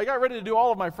 I got ready to do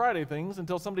all of my Friday things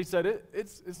until somebody said,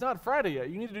 it's not Friday yet.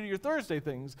 You need to do your Thursday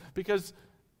things because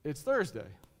it's Thursday.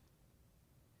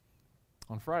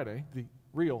 On Friday, the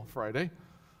real Friday,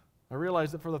 I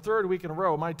realized that for the 3rd week in a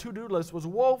row, my to-do list was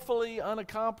woefully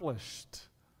unaccomplished.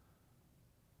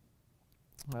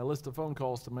 My list of phone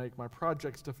calls to make, my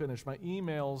projects to finish, my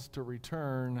emails to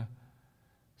return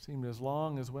seemed as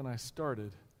long as when I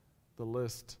started the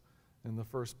list in the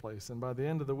first place. And by the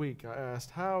end of the week, I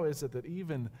asked, how is it that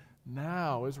even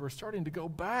now, as we're starting to go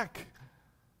back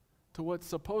to what's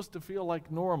supposed to feel like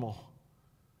normal,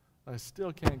 I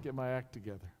still can't get my act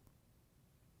together?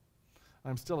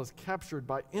 I'm still as captured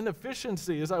by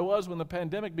inefficiency as I was when the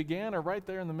pandemic began or right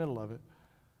there in the middle of it.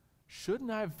 Shouldn't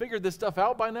I have figured this stuff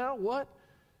out by now? What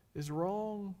is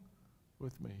wrong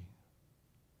with me?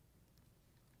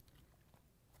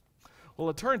 Well,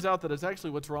 it turns out that it's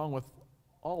actually what's wrong with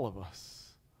all of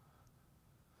us.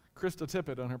 Krista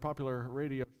Tippett, on her popular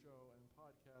radio show and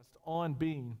podcast On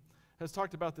Being, has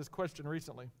talked about this question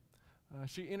recently.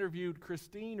 She interviewed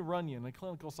Christine Runyon, a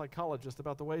clinical psychologist,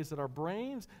 about the ways that our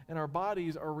brains and our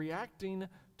bodies are reacting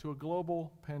to a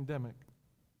global pandemic.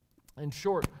 In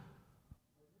short,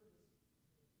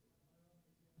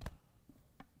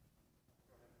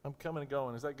 I'm coming and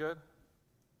going. Is that good?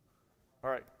 All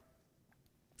right.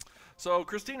 So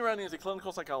Christine Runyon is a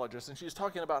clinical psychologist, and she's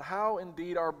talking about how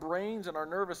indeed our brains and our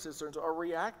nervous systems are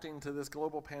reacting to this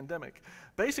global pandemic.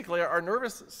 Basically, our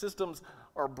nervous systems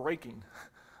are breaking.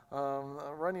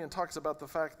 Runyon talks about the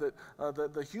fact that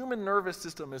the human nervous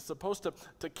system is supposed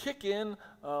to kick in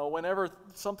whenever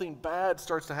something bad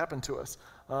starts to happen to us,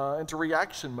 into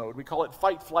reaction mode. We call it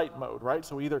fight-flight mode, right?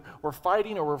 So either we're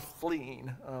fighting or we're fleeing,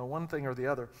 one thing or the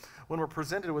other, when we're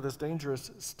presented with this dangerous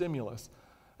stimulus.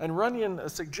 And Runyon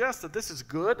suggests that this is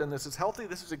good and this is healthy.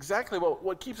 This is exactly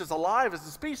what keeps us alive as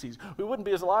a species. We wouldn't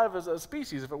be as alive as a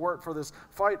species if it weren't for this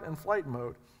fight and flight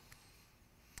mode.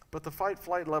 But the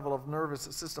fight-flight level of nervous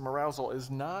system arousal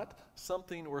is not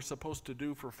something we're supposed to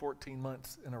do for 14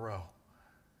 months in a row.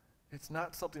 It's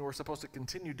not something we're supposed to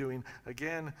continue doing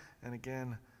again and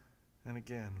again and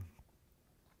again.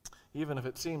 Even if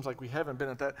it seems like we haven't been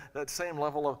at that same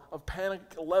level of panic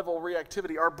level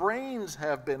reactivity, our brains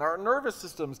have been, our nervous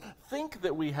systems think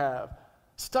that we have,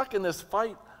 stuck in this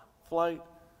fight-flight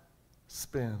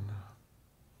spin.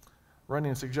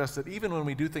 Runyon suggests that even when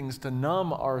we do things to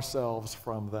numb ourselves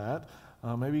from that,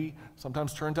 maybe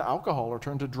sometimes turn to alcohol or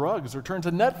turn to drugs or turn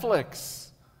to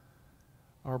Netflix,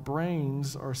 our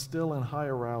brains are still in high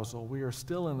arousal. We are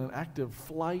still in an active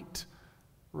flight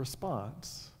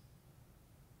response.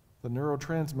 The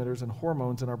neurotransmitters and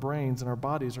hormones in our brains and our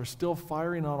bodies are still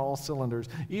firing on all cylinders,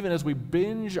 even as we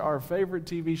binge our favorite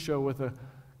TV show with a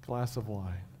glass of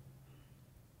wine.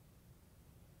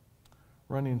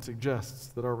 Runyon suggests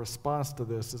that our response to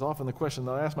this is often the question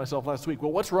that I asked myself last week.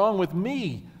 Well, what's wrong with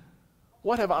me?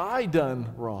 What have I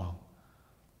done wrong?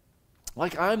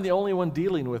 Like I'm the only one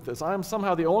dealing with this. I'm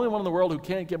somehow the only one in the world who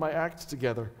can't get my act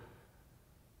together.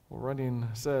 Well, Runyon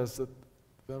says that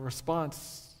the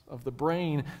response of the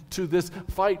brain to this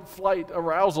fight-flight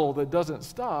arousal that doesn't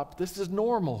stop, this is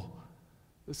normal.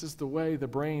 This is the way the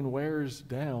brain wears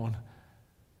down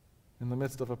in the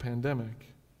midst of a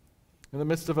pandemic, in the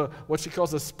midst of what she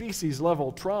calls a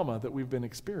species-level trauma that we've been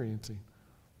experiencing.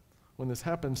 When this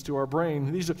happens to our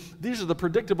brain, these are the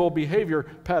predictable behavior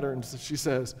patterns, she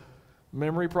says.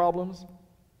 Memory problems,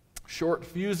 short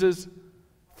fuses,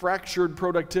 fractured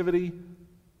productivity,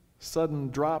 sudden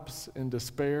drops in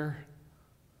despair.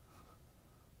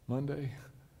 Monday,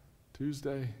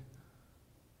 Tuesday,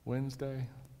 Wednesday,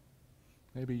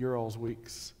 maybe your all's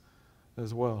weeks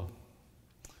as well.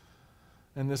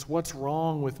 And this what's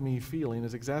wrong with me feeling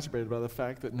is exacerbated by the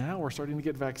fact that now we're starting to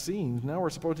get vaccines. Now we're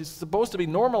supposed to be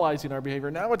normalizing our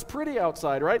behavior. Now it's pretty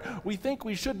outside, right? We think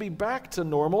we should be back to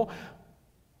normal,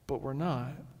 but we're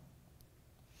not.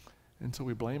 And so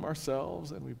we blame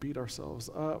ourselves and we beat ourselves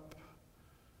up.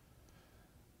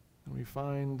 And we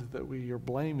find that we are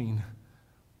blaming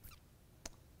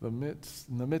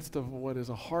in the midst of what is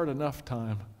a hard enough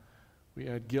time, we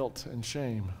add guilt and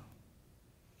shame.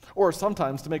 Or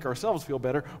sometimes, to make ourselves feel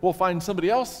better, we'll find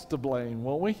somebody else to blame,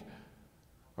 won't we?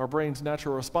 Our brain's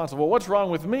natural response of, well, what's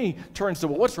wrong with me, turns to,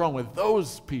 well, what's wrong with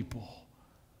those people?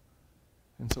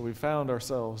 And so we found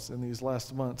ourselves in these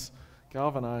last months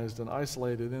galvanized and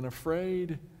isolated and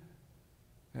afraid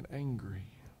and angry.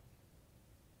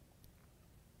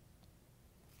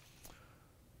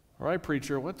 All right,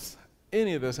 preacher, what's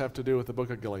any of this have to do with the book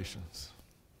of Galatians?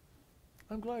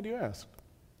 I'm glad you asked.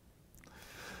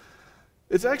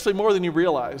 It's actually more than you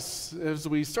realize. As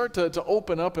we start to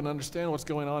open up and understand what's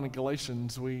going on in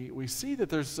Galatians, we see that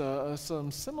there's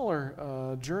some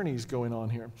similar journeys going on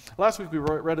here. Last week we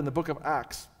read in the book of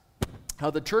Acts how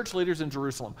the church leaders in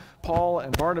Jerusalem, Paul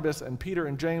and Barnabas and Peter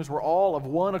and James, were all of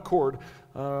one accord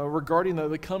regarding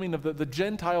the coming of the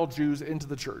Gentile Jews into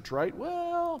the church, right?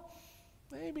 Well,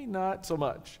 maybe not so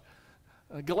much.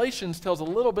 Galatians tells a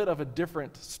little bit of a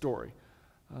different story.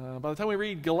 By the time we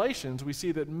read Galatians, we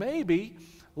see that maybe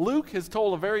Luke has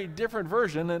told a very different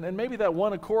version, and maybe that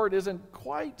one accord isn't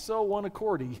quite so one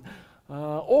accordy.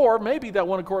 Or maybe that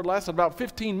one accord lasted about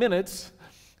 15 minutes,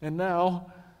 and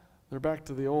now they're back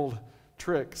to the old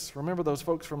tricks. Remember those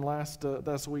folks from last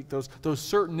week, those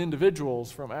certain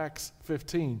individuals from Acts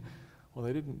 15? Well,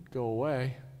 they didn't go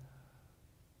away.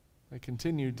 They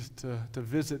continued to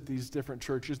visit these different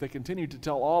churches. They continued to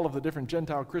tell all of the different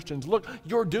Gentile Christians, look,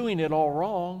 you're doing it all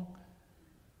wrong.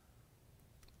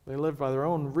 They lived by their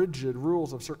own rigid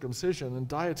rules of circumcision and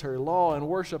dietary law and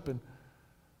worship. And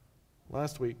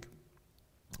last week,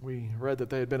 we read that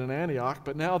they had been in Antioch,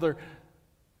 but now they're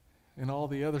in all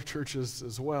the other churches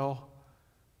as well.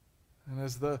 And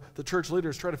as the church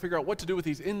leaders try to figure out what to do with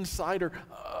these insider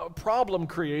problem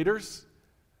creators,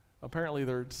 apparently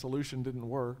their solution didn't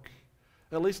work.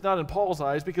 At least not in Paul's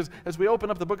eyes, because as we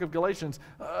open up the book of Galatians,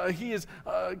 he is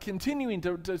continuing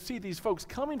to see these folks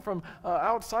coming from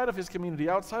outside of his community,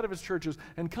 outside of his churches,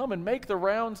 and come and make the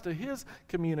rounds to his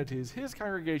communities, his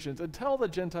congregations, and tell the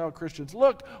Gentile Christians,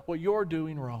 look what you're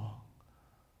doing wrong.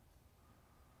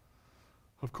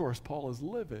 Of course, Paul is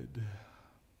livid.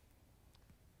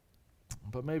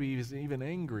 But maybe he's even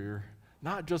angrier,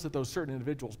 not just at those certain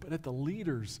individuals, but at the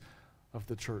leaders of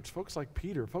the church, folks like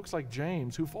Peter, folks like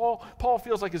James, who Paul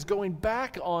feels like is going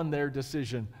back on their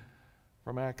decision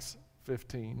from Acts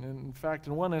 15. And in fact,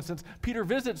 in one instance, Peter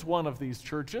visits one of these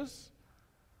churches,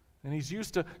 and he's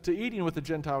used to eating with the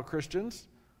Gentile Christians,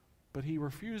 but he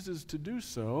refuses to do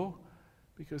so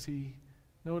because he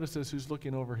notices who's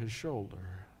looking over his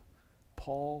shoulder.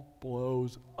 Paul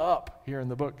blows up here in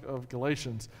the book of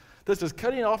Galatians. This is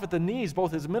cutting off at the knees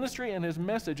both his ministry and his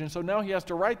message. And so now he has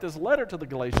to write this letter to the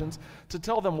Galatians to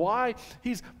tell them why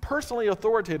he's personally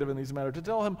authoritative in these matters, to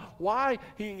tell him why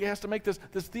he has to make this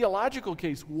theological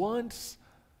case once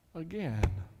again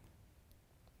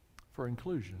for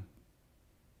inclusion,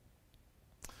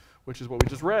 which is what we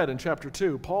just read in chapter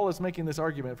 2. Paul is making this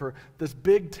argument for this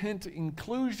big tent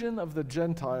inclusion of the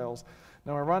Gentiles.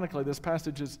 Now, ironically, this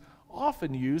passage is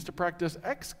often used to practice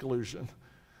exclusion,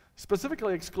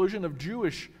 specifically exclusion of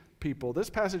Jewish people. This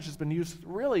passage has been used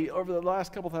really over the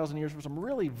last couple thousand years for some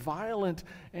really violent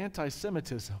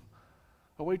anti-Semitism,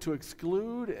 a way to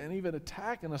exclude and even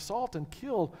attack and assault and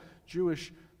kill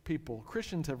Jewish people.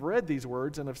 Christians have read these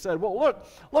words and have said, well,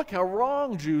 look how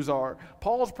wrong Jews are.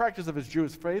 Paul's practice of his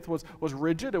Jewish faith was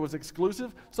rigid, it was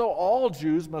exclusive, so all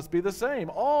Jews must be the same.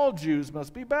 All Jews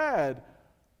must be bad.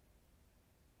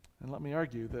 And let me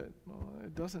argue that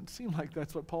it doesn't seem like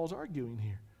that's what Paul's arguing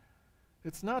here.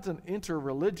 It's not an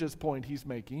interreligious point he's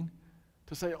making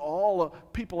to say all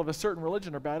people of a certain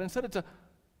religion are bad. Instead,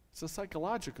 it's a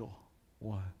psychological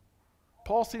one.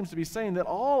 Paul seems to be saying that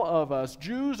all of us,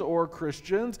 Jews or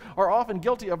Christians, are often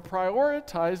guilty of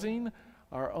prioritizing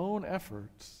our own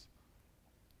efforts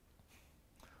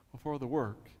before the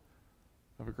work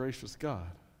of a gracious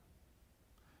God.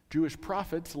 Jewish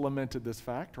prophets lamented this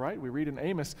fact, right? We read in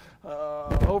Amos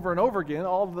over and over again,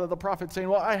 all the prophets saying,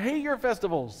 well, I hate your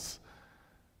festivals.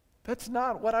 That's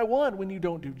not what I want when you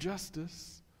don't do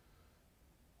justice.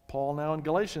 Paul now in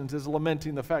Galatians is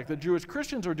lamenting the fact that Jewish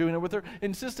Christians are doing it with their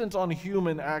insistence on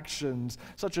human actions,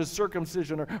 such as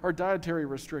circumcision or dietary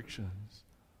restrictions.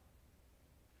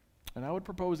 And I would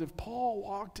propose if Paul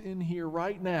walked in here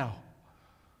right now,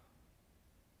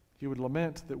 he would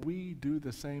lament that we do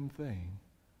the same thing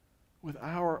with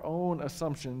our own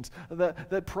assumptions,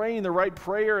 that praying the right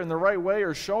prayer in the right way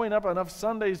or showing up enough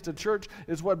Sundays to church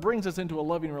is what brings us into a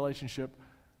loving relationship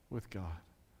with God.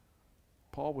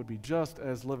 Paul would be just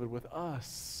as livid with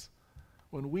us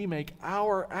when we make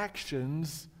our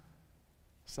actions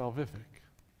salvific.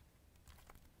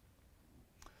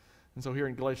 And so here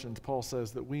in Galatians, Paul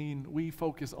says that we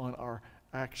focus on our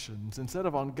actions. Instead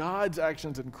of on God's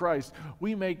actions in Christ,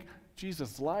 we make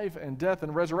Jesus' life and death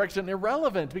and resurrection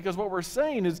irrelevant, because what we're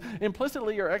saying is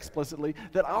implicitly or explicitly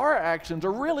that our actions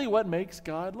are really what makes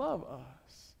God love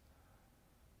us.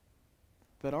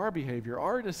 That our behavior,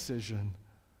 our decision,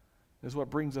 is what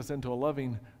brings us into a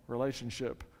loving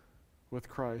relationship with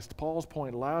Christ. Paul's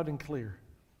point loud and clear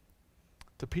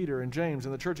to Peter and James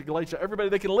and the church of Galatia, everybody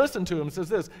that can listen to him, says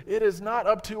this: it is not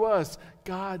up to us.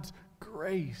 God's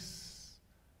grace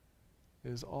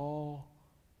is all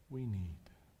we need.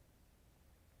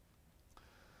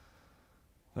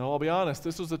 Now, I'll be honest,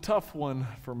 this was a tough one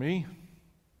for me.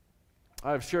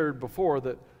 I've shared before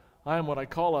that I am what I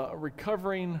call a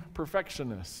recovering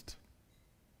perfectionist.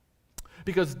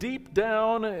 Because deep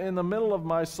down in the middle of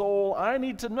my soul, I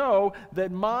need to know that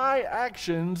my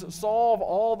actions solve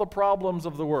all the problems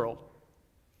of the world.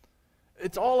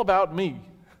 It's all about me.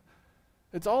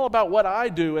 It's all about what I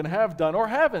do and have done or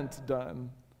haven't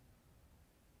done.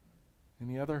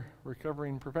 Any other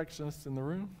recovering perfectionists in the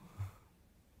room?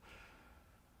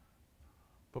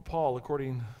 But Paul,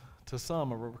 according to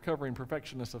some, a recovering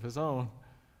perfectionist of his own,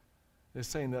 is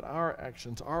saying that our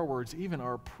actions, our words, even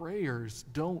our prayers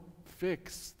don't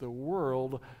fix the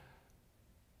world,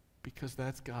 because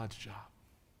that's God's job.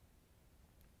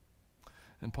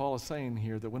 And Paul is saying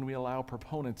here that when we allow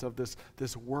proponents of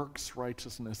this works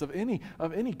righteousness, of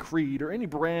any creed or any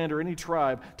brand or any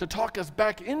tribe to talk us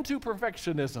back into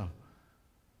perfectionism,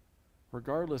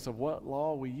 regardless of what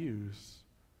law we use,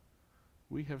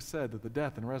 we have said that the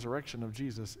death and resurrection of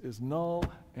Jesus is null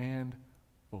and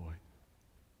void.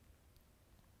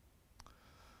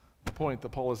 The point that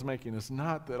Paul is making is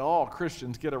not that all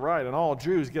Christians get it right and all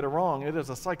Jews get it wrong. It is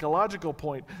a psychological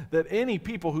point that any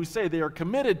people who say they are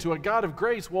committed to a God of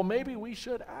grace, well, maybe we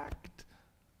should act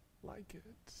like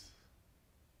it.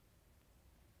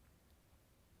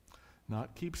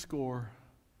 Not keep score,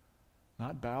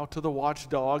 not bow to the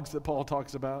watchdogs that Paul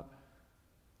talks about.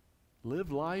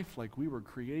 Live life like we were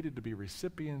created to be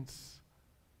recipients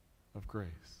of grace.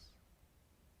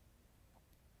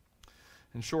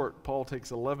 In short, Paul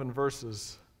takes 11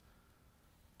 verses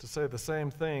to say the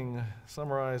same thing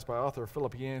summarized by author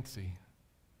Philip Yancey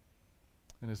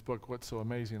in his book, What's So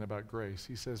Amazing About Grace.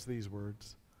 He says these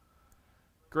words: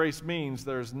 grace means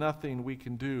there's nothing we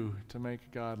can do to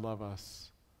make God love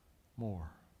us more.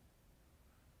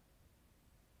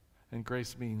 And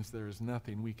grace means there is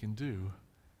nothing we can do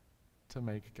to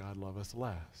make God love us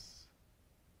less.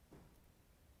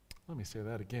 Let me say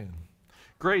that again.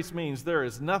 Grace means there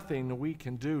is nothing we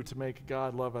can do to make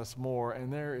God love us more,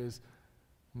 and there is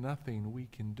nothing we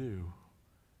can do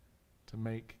to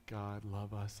make God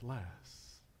love us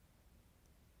less.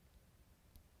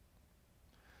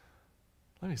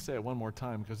 Let me say it one more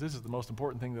time, because this is the most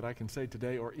important thing that I can say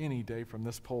today or any day from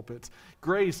this pulpit.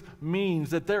 Grace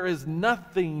means that there is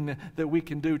nothing that we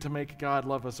can do to make God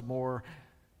love us more,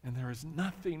 and there is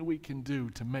nothing we can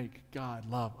do to make God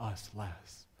love us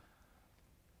less.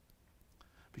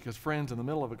 Because, friends, in the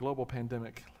middle of a global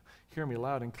pandemic, hear me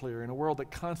loud and clear, in a world that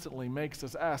constantly makes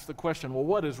us ask the question, well,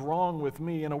 what is wrong with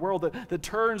me? In a world that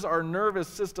turns our nervous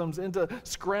systems into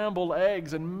scrambled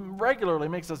eggs and regularly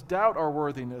makes us doubt our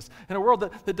worthiness. In a world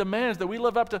that demands that we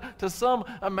live up to some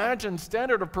imagined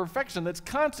standard of perfection that's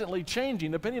constantly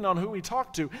changing depending on who we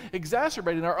talk to,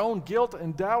 exacerbating our own guilt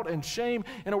and doubt and shame.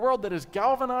 In a world that is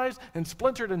galvanized and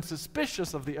splintered and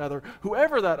suspicious of the other,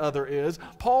 whoever that other is,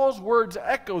 Paul's words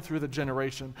echo through the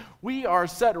generation. We are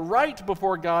set right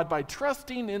before God by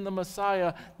trusting in the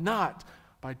Messiah, not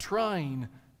by trying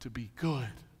to be good.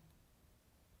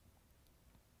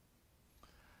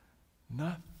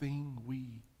 Nothing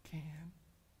we can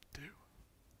do.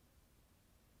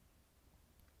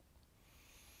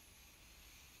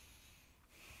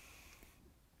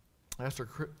 After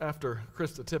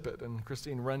Krista Tippett and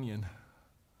Christine Runyon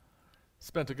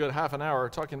spent a good half an hour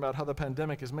talking about how the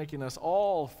pandemic is making us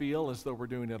all feel as though we're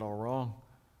doing it all wrong,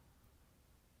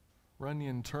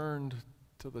 Runyon turned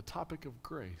to the topic of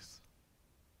grace.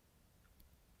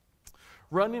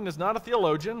 Runyon is not a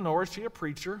theologian, nor is she a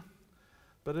preacher,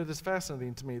 but it is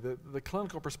fascinating to me that the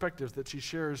clinical perspectives that she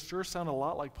shares sure sound a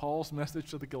lot like Paul's message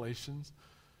to the Galatians.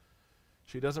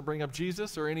 She doesn't bring up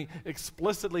Jesus or any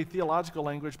explicitly theological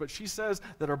language, but she says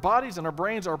that our bodies and our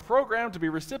brains are programmed to be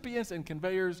recipients and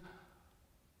conveyors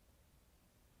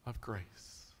of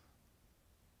grace.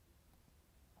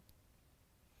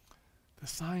 The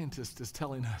scientist is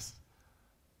telling us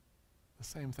the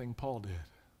same thing Paul did.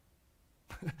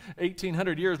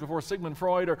 1,800 years before Sigmund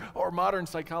Freud or modern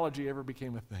psychology ever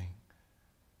became a thing.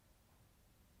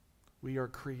 We are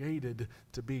created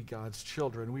to be God's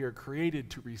children. We are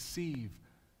created to receive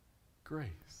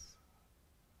grace.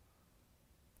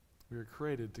 We are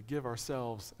created to give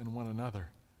ourselves and one another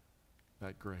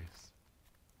that grace.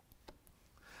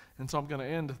 And so I'm going to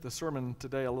end the sermon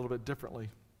today a little bit differently.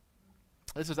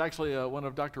 This is actually one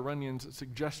of Dr. Runyon's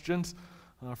suggestions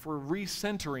for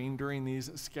recentering during these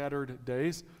scattered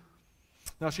days.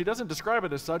 Now, she doesn't describe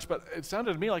it as such, but it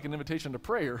sounded to me like an invitation to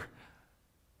prayer,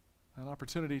 an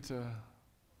opportunity to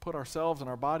put ourselves and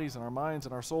our bodies and our minds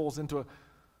and our souls into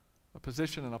a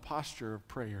position and a posture of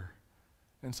prayer.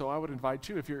 And so I would invite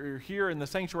you, if you're here in the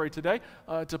sanctuary today,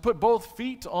 to put both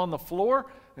feet on the floor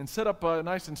and sit up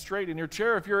nice and straight in your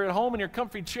chair. If you're at home in your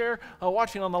comfy chair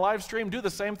watching on the live stream, do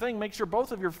the same thing. Make sure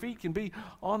both of your feet can be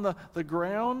on the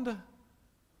ground.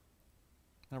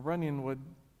 Now, Runyon would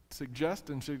suggest,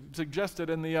 and she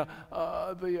suggested in the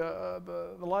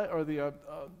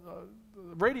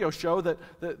radio show that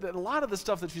a lot of the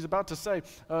stuff that she's about to say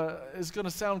is going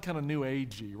to sound kind of new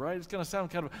agey, right? It's going to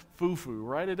sound kind of foo-foo,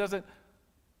 right? It doesn't.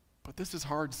 But this is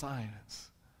hard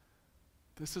science.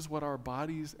 This is what our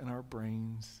bodies and our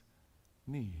brains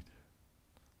need.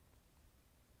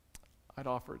 I'd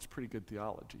offer it's pretty good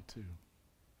theology, too.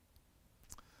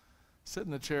 Sit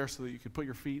in the chair so that you can put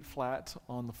your feet flat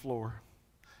on the floor.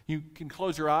 You can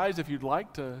close your eyes if you'd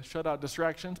like to shut out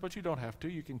distractions, but you don't have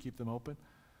to. You can keep them open.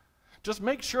 Just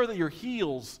make sure that your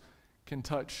heels can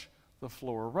touch the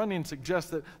floor. Running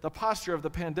suggests that the posture of the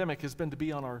pandemic has been to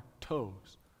be on our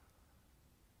toes,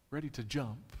 ready to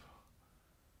jump.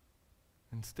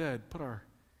 Instead, put our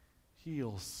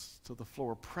heels to the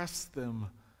floor, press them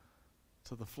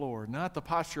to the floor. Not the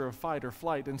posture of fight or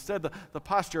flight. Instead, the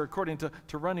posture, according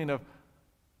to running, of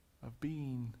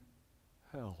being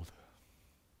held.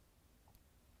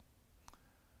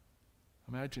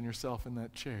 Imagine yourself in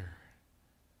that chair,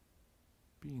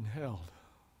 being held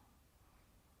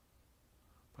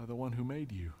by the one who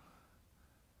made you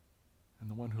and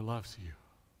the one who loves you.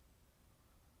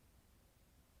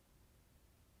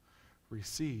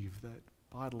 Receive that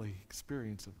bodily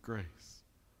experience of grace,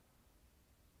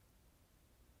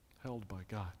 held by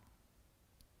God.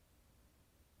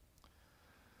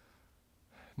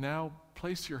 Now,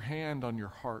 place your hand on your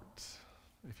heart,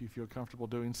 if you feel comfortable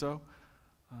doing so.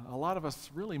 A lot of us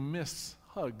really miss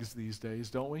hugs these days,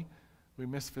 don't we? We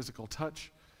miss physical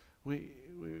touch. We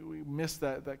miss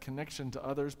that connection to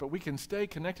others, but we can stay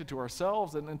connected to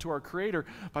ourselves and to our Creator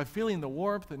by feeling the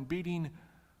warmth and beating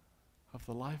of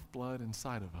the lifeblood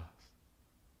inside of us.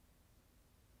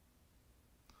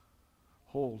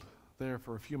 Hold there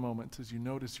for a few moments as you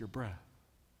notice your breath.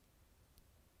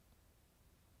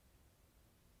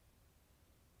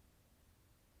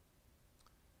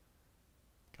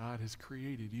 God has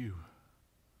created you.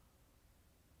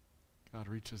 God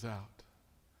reaches out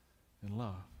in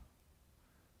love.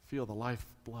 Feel the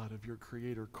lifeblood of your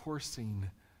Creator coursing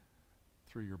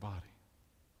through your body.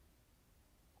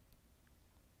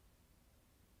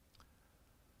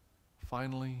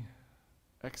 Finally,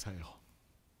 exhale.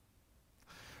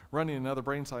 Running and other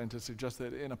brain scientists suggest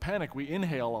that in a panic we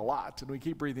inhale a lot and we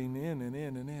keep breathing in and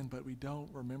in and in, but we don't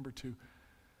remember to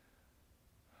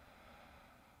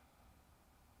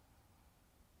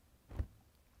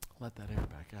let that air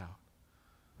back out.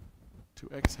 To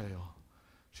exhale.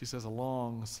 She says a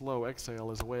long, slow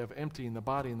exhale is a way of emptying the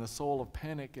body and the soul of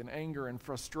panic and anger and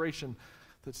frustration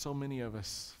that so many of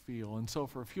us feel. And so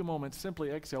for a few moments, simply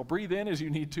exhale. Breathe in as you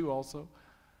need to also.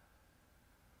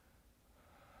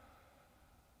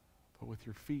 But with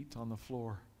your feet on the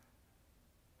floor,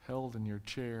 held in your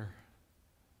chair,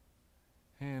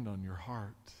 hand on your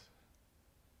heart,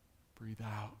 breathe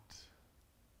out.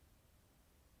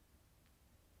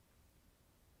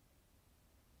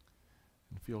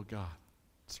 And feel God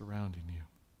surrounding you.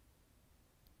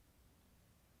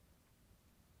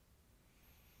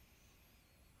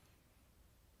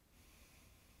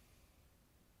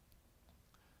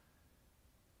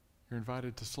 You're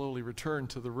invited to slowly return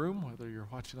to the room, whether you're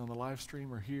watching on the live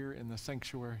stream or here in the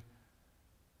sanctuary.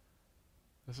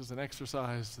 This is an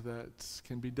exercise that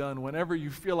can be done whenever you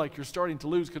feel like you're starting to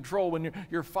lose control, when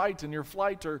your fight and your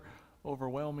flight are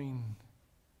overwhelming.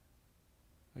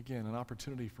 Again, an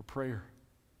opportunity for prayer,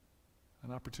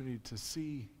 an opportunity to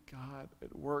see God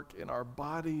at work in our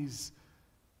bodies,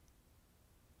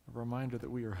 a reminder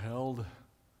that we are held,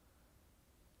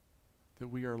 that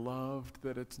we are loved,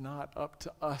 that it's not up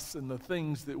to us and the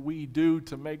things that we do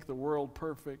to make the world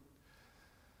perfect,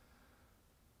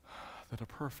 that a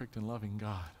perfect and loving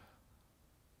God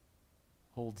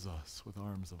holds us with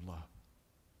arms of love.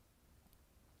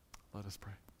 Let us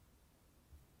pray.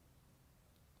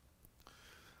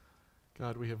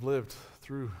 God, we have lived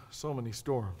through so many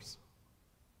storms.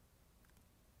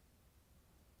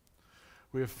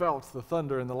 We have felt the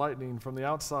thunder and the lightning from the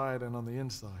outside and on the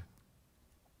inside.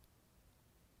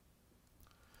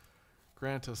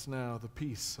 Grant us now the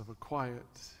peace of a quiet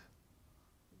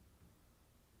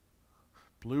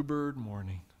bluebird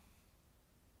morning,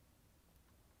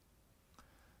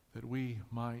 that we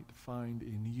might find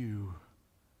in you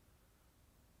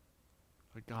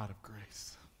a God of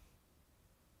grace.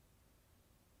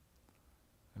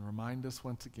 And remind us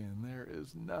once again, there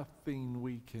is nothing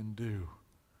we can do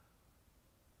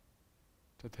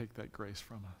to take that grace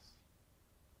from us.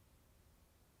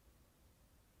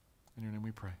 In your name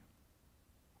we pray.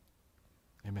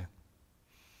 Amen.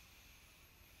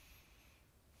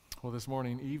 Well, this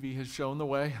morning, Evie has shown the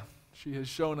way. She has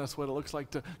shown us what it looks like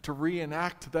to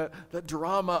reenact that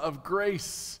drama of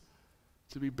grace,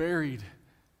 to be buried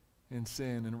in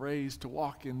sin and raised to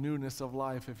walk in newness of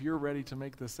life. If you're ready to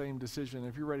make the same decision,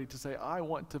 if you're ready to say, I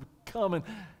want to come and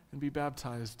be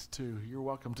baptized too, you're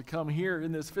welcome to come here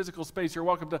in this physical space. You're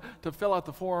welcome to fill out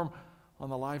the form on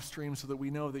the live stream so that we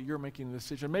know that you're making a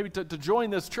decision. Maybe to join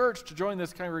this church, to join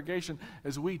this congregation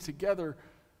as we together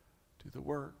do the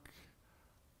work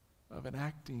of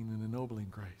enacting and ennobling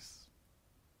grace.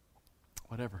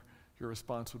 Whatever your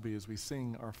response would be as we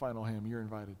sing our final hymn, you're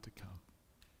invited to come.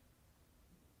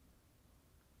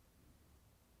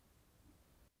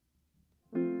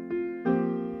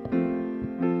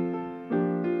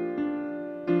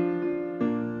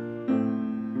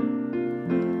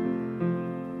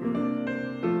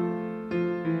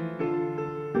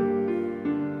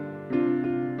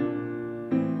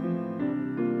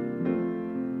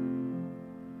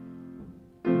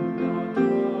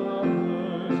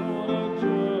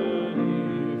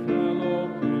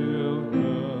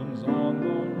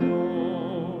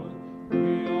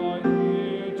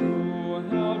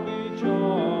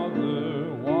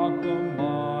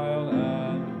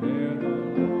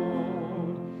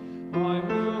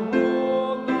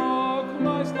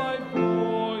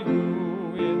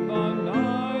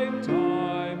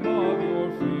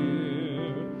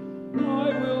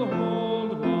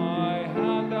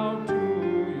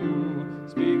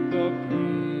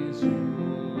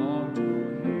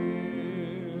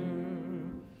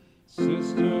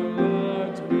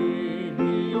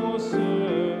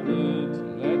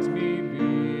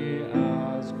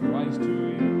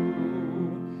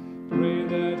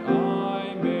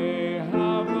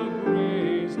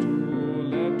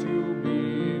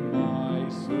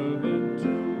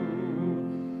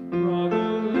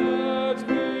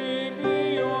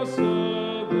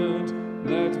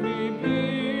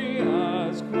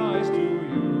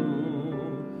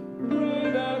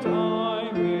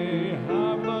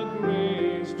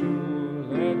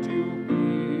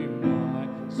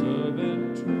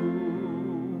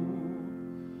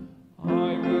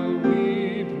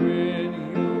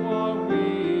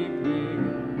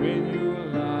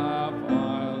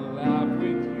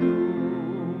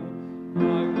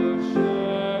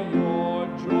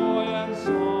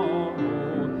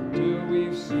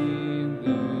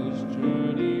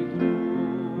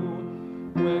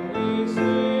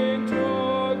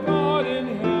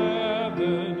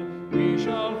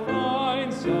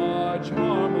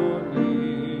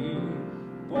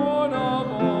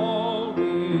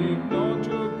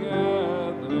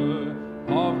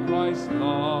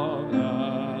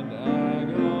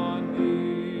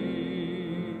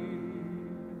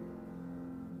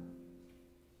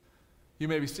 You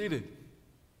may be seated.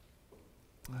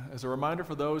 As a reminder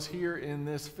for those here in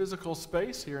this physical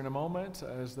space, here in a moment,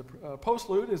 as the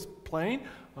postlude is playing,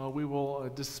 we will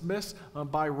dismiss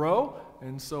by row.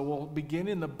 And so we'll begin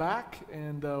in the back,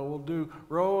 and we'll do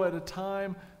row at a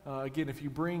time. Again, if you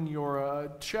bring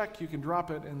your check, you can drop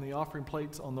it in the offering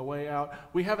plates on the way out.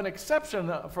 We have an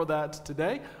exception for that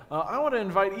today. I want to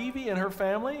invite Evie and her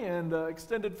family and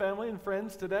extended family and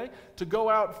friends today to go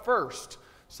out first,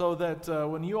 so that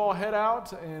when you all head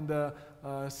out and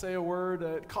say a word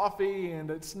at coffee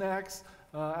and at snacks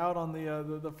out on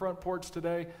the front porch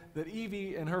today, that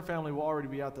Evie and her family will already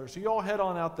be out there. So you all head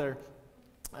on out there,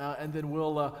 and then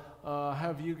we'll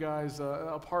have you guys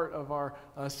a part of our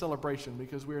celebration,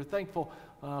 because we are thankful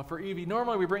for Evie.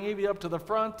 Normally we bring Evie up to the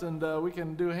front and we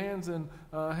can do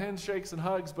handshakes and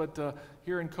hugs, but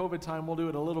here in COVID time we'll do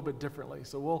it a little bit differently.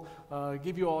 So we'll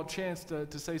give you all a chance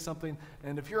to say something.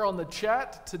 And if you're on the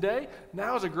chat today,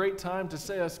 now is a great time to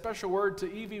say a special word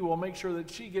to Evie. We'll make sure that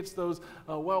she gets those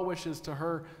well wishes to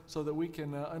her, so that we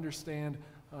can understand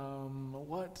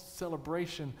what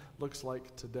celebration looks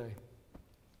like today.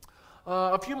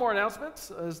 A few more announcements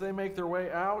as they make their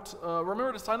way out.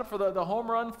 Remember to sign up for the Home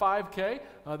Run 5K.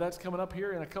 That's coming up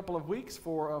here in a couple of weeks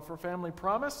for Family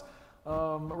Promise.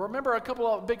 Remember a couple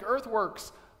of big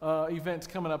Earthworks events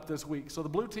coming up this week. So the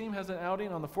blue team has an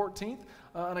outing on the 14th,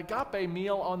 an agape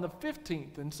meal on the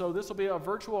 15th. And so this will be a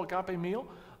virtual agape meal.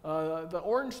 The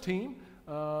orange team,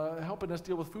 helping us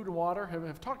deal with food and water,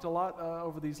 have talked a lot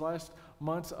over these last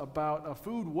months about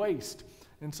food waste.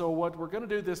 And so what we're going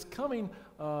to do this coming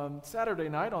Saturday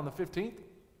night on the 15th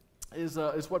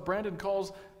is what Brandon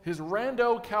calls his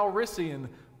Rando Calrissian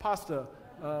pasta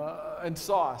and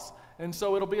sauce. And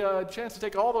so it'll be a chance to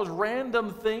take all those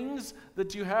random things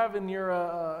that you have in your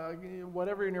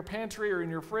whatever, in your pantry or in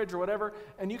your fridge or whatever,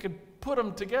 and you can put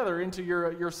them together into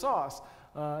your sauce.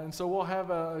 And so we'll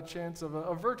have a chance of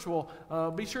a virtual.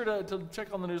 Be sure to check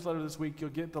on the newsletter this week.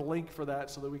 You'll get the link for that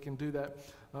so that we can do that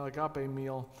agape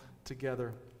meal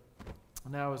together.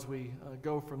 Now as we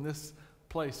go from this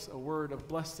place, a word of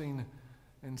blessing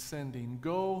and sending.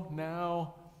 Go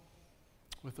now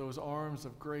with those arms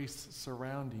of grace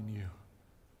surrounding you,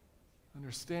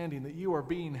 understanding that you are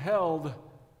being held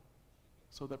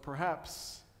so that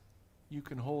perhaps you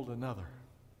can hold another.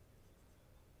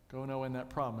 Go now in that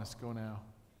promise. Go now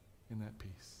in that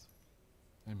peace.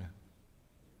 Amen.